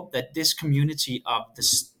I hope that this community of the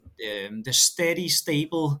steady,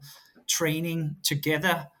 stable training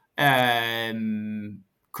together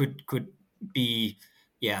could be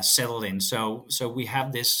settled in. So we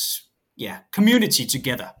have this community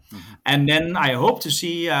together, Mhm. and then I hope to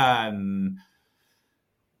see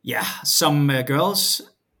some girls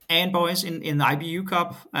and boys in the IBU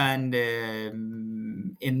Cup, and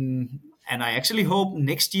I actually hope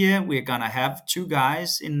next year we're gonna have two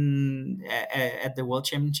guys at the World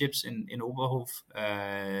Championships in Oberhof.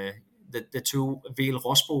 The two Veil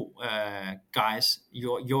Rosbo guys,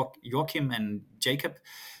 Joachim and Jacob.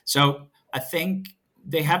 So I think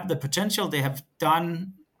they have the potential. They have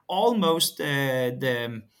done almost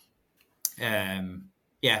the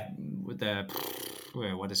with the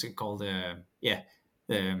what is it called? The yeah,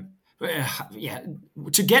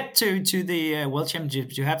 to get to the World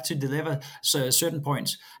Championships, you have to deliver certain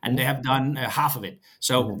points, and they have done half of it.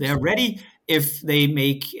 So Mhm. they're ready if they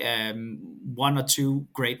make one or two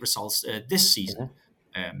great results this season.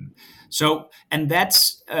 Mhm. And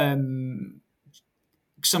that's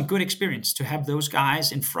some good experience to have those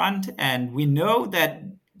guys in front, and we know that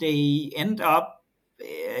they end up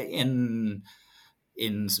in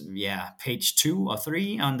page 2 or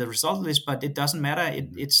 3 on the result list, but it doesn't matter.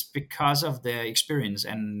 It's because of their experience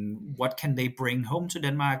and what can they bring home to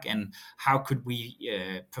Denmark, and how could we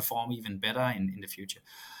perform even better in the future.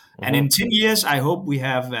 And Mhm. in 10 years I hope we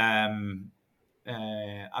have a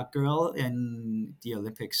girl in the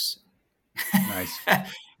Olympics. Nice.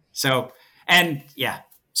 So and yeah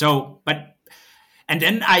so but and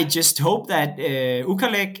then I just hope that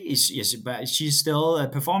Ukalek but she's still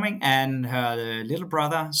performing, and her little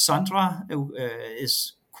brother Sandra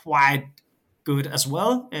is quite good as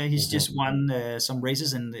well. He's Mhm. just won some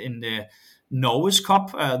races in the Norway's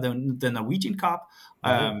Cup, the Norwegian Cup.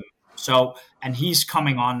 Mhm. Um, so and he's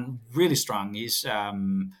coming on really strong. He's a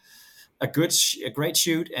great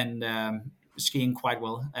shoot, and skiing quite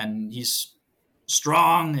well, and he's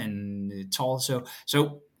strong and tall. So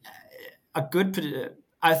a good.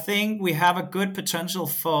 I think we have a good potential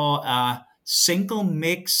for a single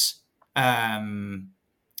mix a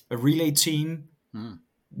relay team Mm.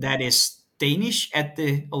 that is Danish at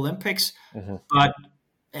the Olympics, Mhm. but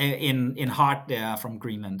in heart they are from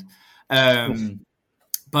Greenland. Um,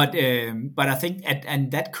 but I think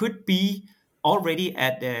and that could be already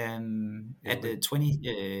at the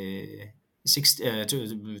 26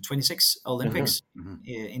 Mhm. Olympics Mhm.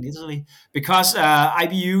 in Italy, because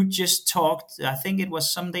IBU just talked. I think it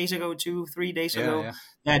was some days ago, 2-3 days Yeah, ago,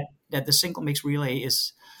 yeah. that the single mix relay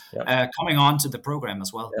is Yep. coming on to the program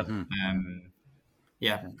as well. Yep. Mhm. Um,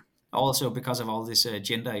 yeah, also because of all this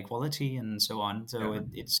gender equality and so on. So Yeah.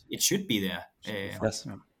 it should be there. Should be fun. Yes.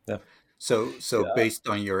 Yeah. Yeah. So Yeah. based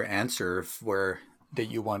on your answer, if where that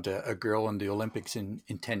you want a girl in the Olympics in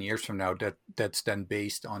 10 years from now, that's then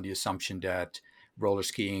based on the assumption that roller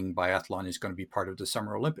skiing biathlon is going to be part of the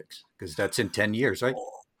Summer Olympics, because that's in 10 years, right?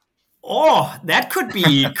 Oh, that could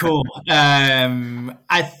be cool.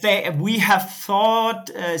 I think we have thought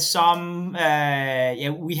some. Yeah,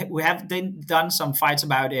 we have done some fights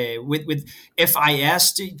about with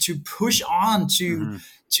FIS to push on Mm-hmm.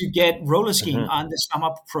 to get roller skiing Mhm. on the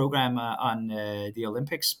summer program on the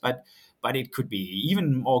Olympics. But it could be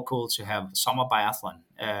even more cool to have summer biathlon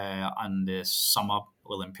on the summer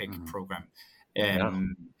Olympic Mm-hmm. program. Yeah.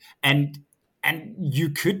 Um, and and you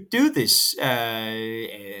could do this.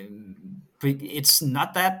 It's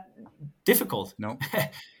not that difficult. No.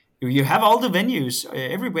 You have all the venues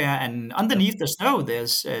everywhere, and Yep. underneath the snow,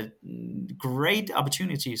 there's great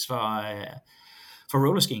opportunities for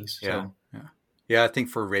roller skiing. Yeah. So Yeah. Yeah. I think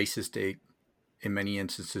for races, in many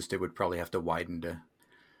instances, they would probably have to widen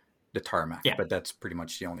the tarmac, yeah, but that's pretty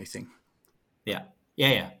much the only thing. yeah,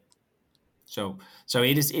 yeah, yeah. So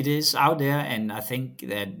it is out there, and I think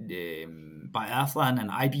that biathlon and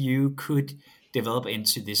IBU could develop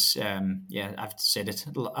into this. Yeah, I've said it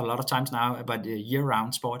a lot of times now, but a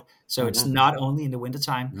year-round sport. So it's Mhm. not only in the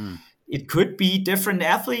wintertime. Mm. It could be different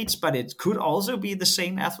athletes, but it could also be the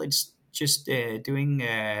same athletes just doing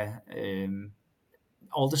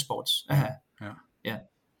all the sports. Yeah. Yeah. Yeah.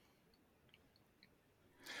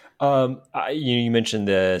 You mentioned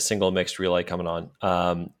the single mixed relay coming on.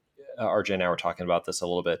 RJ and I were talking about this a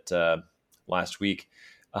little bit last week.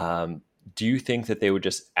 Do you think that they would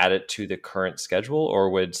just add it to the current schedule,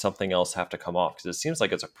 or would something else have to come off? Because it seems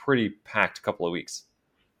like it's a pretty packed couple of weeks.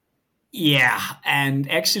 Yeah, and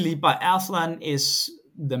actually, biathlon is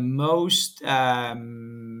the most has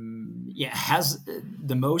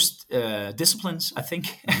the most disciplines, I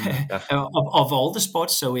think, Mm-hmm. Yeah. of all the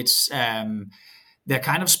sports. So it's they're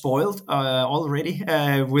kind of spoiled already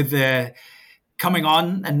with coming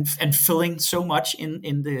on and filling so much in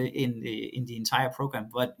the entire program.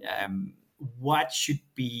 But what should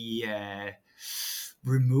be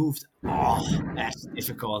removed? Oh, that's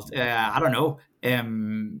difficult. I don't know.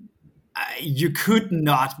 You could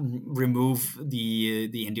not remove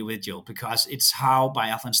the individual because it's how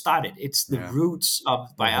biathlon started. It's the Yeah. roots of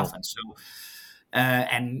Mhm. biathlon. So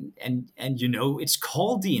and it's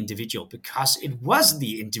called the individual because it was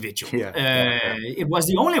the individual. Yeah. Yeah. Yeah. It was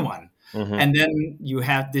the only one. Mhm. And then you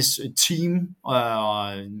have this team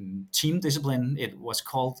discipline. It was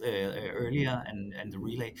called earlier, and the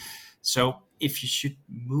relay. So if you should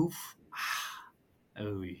move,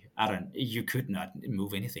 oh, I don't. You could not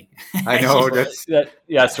move anything. I know that's, Yeah,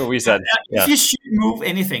 that's what we said. If Yeah. you should move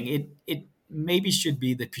anything, it maybe should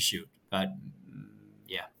be the pursuit. But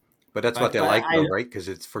yeah, but that's what but they but like I though, right? Because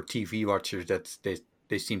it's for TV watchers.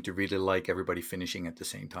 They seem to really like everybody finishing at the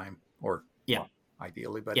same time, or yeah, well,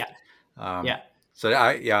 ideally. But yeah, um, yeah. so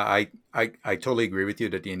I totally agree with you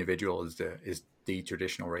that the individual is the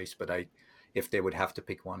traditional race. But if they would have to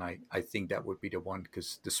pick one, I think that would be the one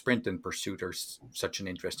because the sprint and pursuit are such an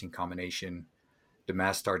interesting combination. The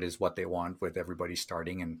mass start is what they want with everybody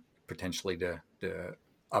starting and potentially the The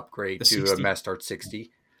upgrade to a 60. mass start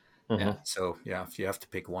 60. Yeah. Mhm. So yeah, if you have to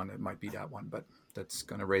pick one, it might be that one, but that's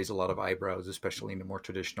going to raise a lot of eyebrows, especially in the more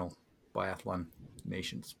traditional biathlon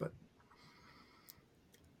nations. But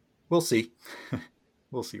we'll see.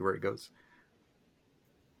 We'll see where it goes.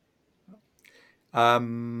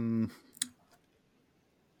 Um,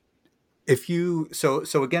 if you so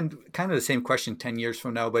again, kind of the same question 10 years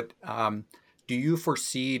from now, but do you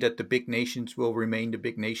foresee that the big nations will remain the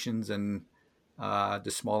big nations and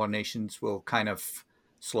the smaller nations will kind of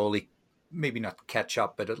slowly, maybe not catch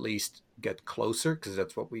up, but at least get closer? Because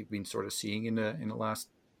that's what we've been sort of seeing in the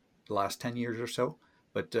last 10 years or so.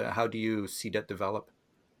 But how do you see that develop?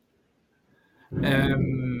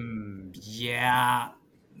 Yeah,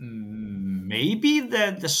 maybe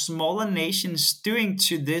the smaller nations doing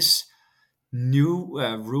to this new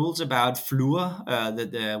rules about fluor,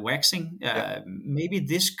 the waxing. Yeah. Maybe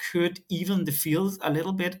this could even the field a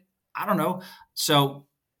little bit. I don't know. So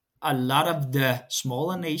a lot of the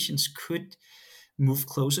smaller nations could move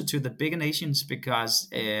closer to the bigger nations because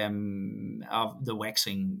of the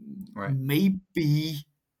waxing. Right. Maybe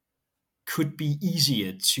could be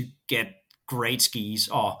easier to get great skis,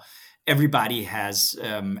 or everybody has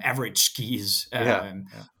average skis. Yeah.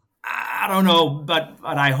 Yeah. I don't know, but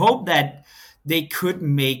I hope that they could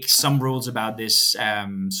make some rules about this,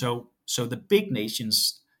 so the big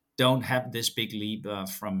nations don't have this big leap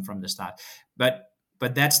from the start. But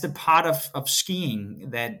that's the part of skiing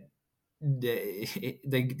that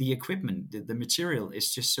the equipment, the material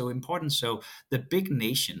is just so important. So the big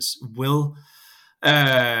nations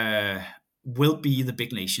uh, will be the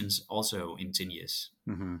big nations also in 10 years.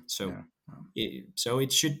 Mm-hmm. So Yeah. so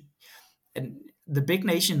it should, and the big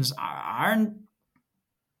nations aren't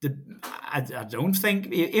I don't think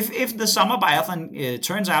if the summer biathlon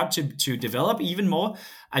turns out to develop even more,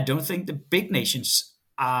 I don't think the big nations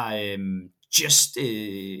are just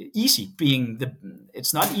easy being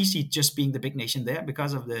it's not easy just being the big nation there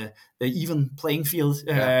because of the even playing field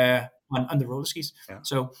on the roller skis. Yeah.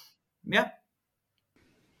 So, yeah.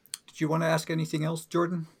 Did you want to ask anything else,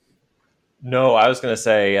 Jordan? No, I was going to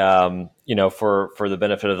say, for the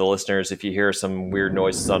benefit of the listeners, if you hear some weird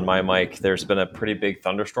noises on my mic, there's been a pretty big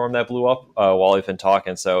thunderstorm that blew up while we've been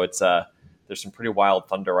talking. So it's there's some pretty wild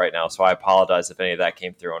thunder right now. So I apologize if any of that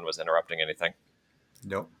came through and was interrupting anything.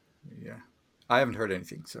 No. Yeah. I haven't heard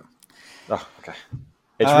anything. So. Oh, okay.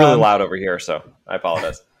 It's really loud over here, so I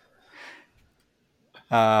apologize.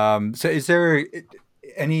 So is there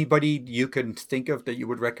anybody you can think of that you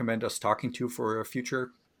would recommend us talking to for a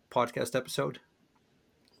future podcast episode?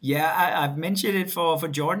 Yeah, I've mentioned it for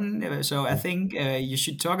Jordan. So I think you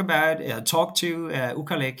should talk to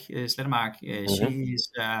Ukaleq Slettemark. She's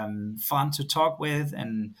fun to talk with,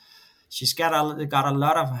 and she's got a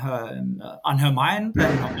lot of her on her mind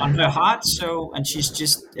and on her heart. So, and she's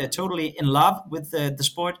just totally in love with the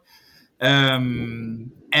sport.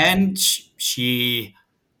 And she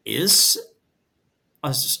is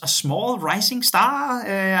a small rising star.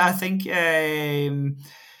 I think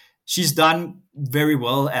she's done very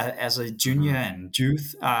well as a junior and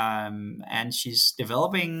youth, and she's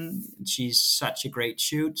developing. She's such a great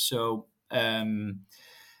shoot. So.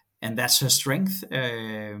 And that's her strength.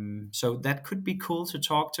 So that could be cool to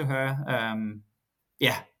talk to her.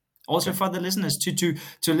 Also for the listeners to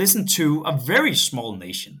listen to a very small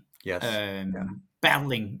nation. Yes.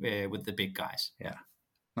 Battling with the big guys. Yeah.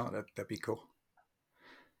 No, that'd be cool.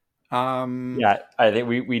 I think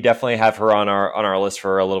we definitely have her on our list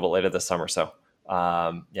for a little bit later this summer. So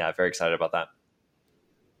very excited about that.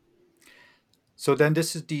 So then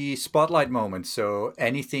this is the spotlight moment. So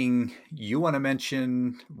anything you want to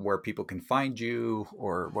mention, where people can find you,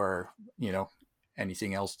 or where,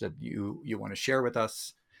 anything else that you want to share with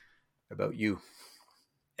us about you?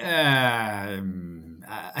 I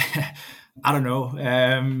don't know.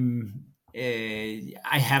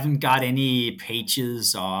 I haven't got any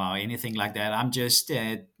pages or anything like that. I'm just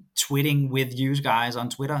twitting with you guys on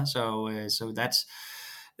Twitter. So that's...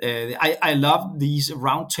 I love these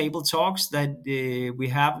round table talks that we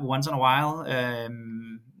have once in a while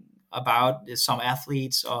about some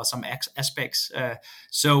athletes or some aspects.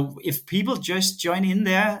 So if people just join in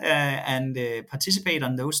there and participate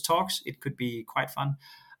on those talks, it could be quite fun.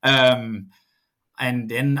 And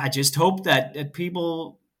then I just hope that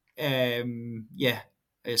people,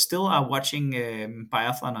 still are watching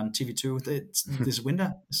biathlon on TV2 this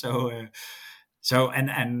winter. So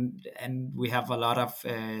and we have a lot of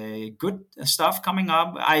good stuff coming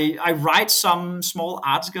up. I write some small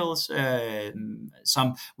articles.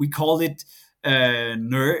 We call it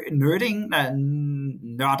nerding,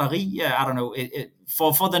 nerderi. I don't know,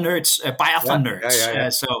 for the nerds, biathlon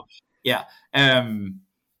nerds.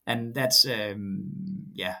 And that's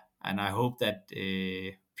and I hope that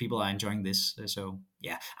people are enjoying this.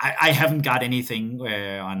 I haven't got anything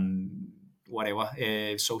on whatever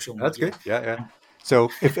social media. That's good. Yeah. So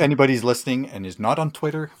if anybody's listening and is not on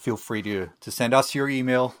Twitter, feel free to send us your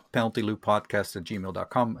email,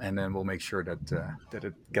 penaltyloopodcast@gmail.com, and then we'll make sure that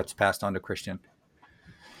it gets passed on to Kristian.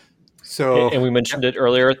 So, and we mentioned it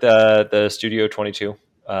earlier, the Studio 22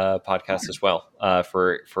 podcast as well,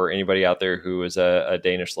 for anybody out there who is a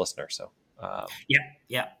Danish listener. So that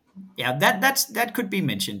could be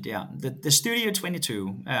mentioned. Yeah, the Studio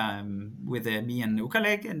 22 with me and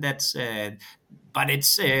Ukaleq, and that's but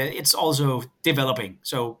it's also developing.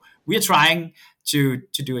 So we're trying to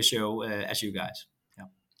do a show as you guys. Yeah,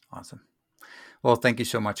 awesome. Well, thank you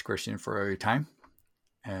so much, Kristian, for your time,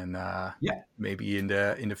 and maybe in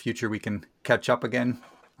the future we can catch up again,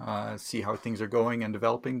 see how things are going and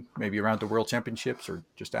developing, maybe around the World Championships or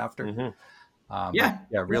just after. Mm-hmm.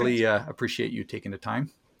 Really appreciate you taking the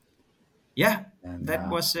time. Yeah, and that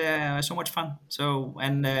was so much fun. So,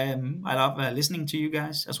 and I love listening to you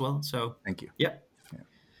guys as well. So, thank you. Yeah.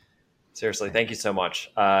 Seriously, thank you so much.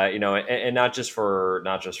 And not just for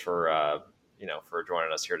for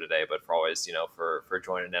joining us here today, but for always, for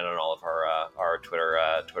joining in on all of our Twitter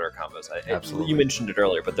combos. Absolutely. You mentioned it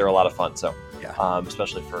earlier, but they're a lot of fun. So,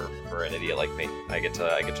 especially for an idiot like me, I get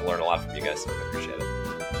to learn a lot from you guys. So I appreciate it.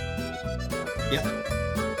 Yeah.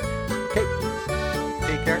 Okay.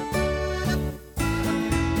 Take care.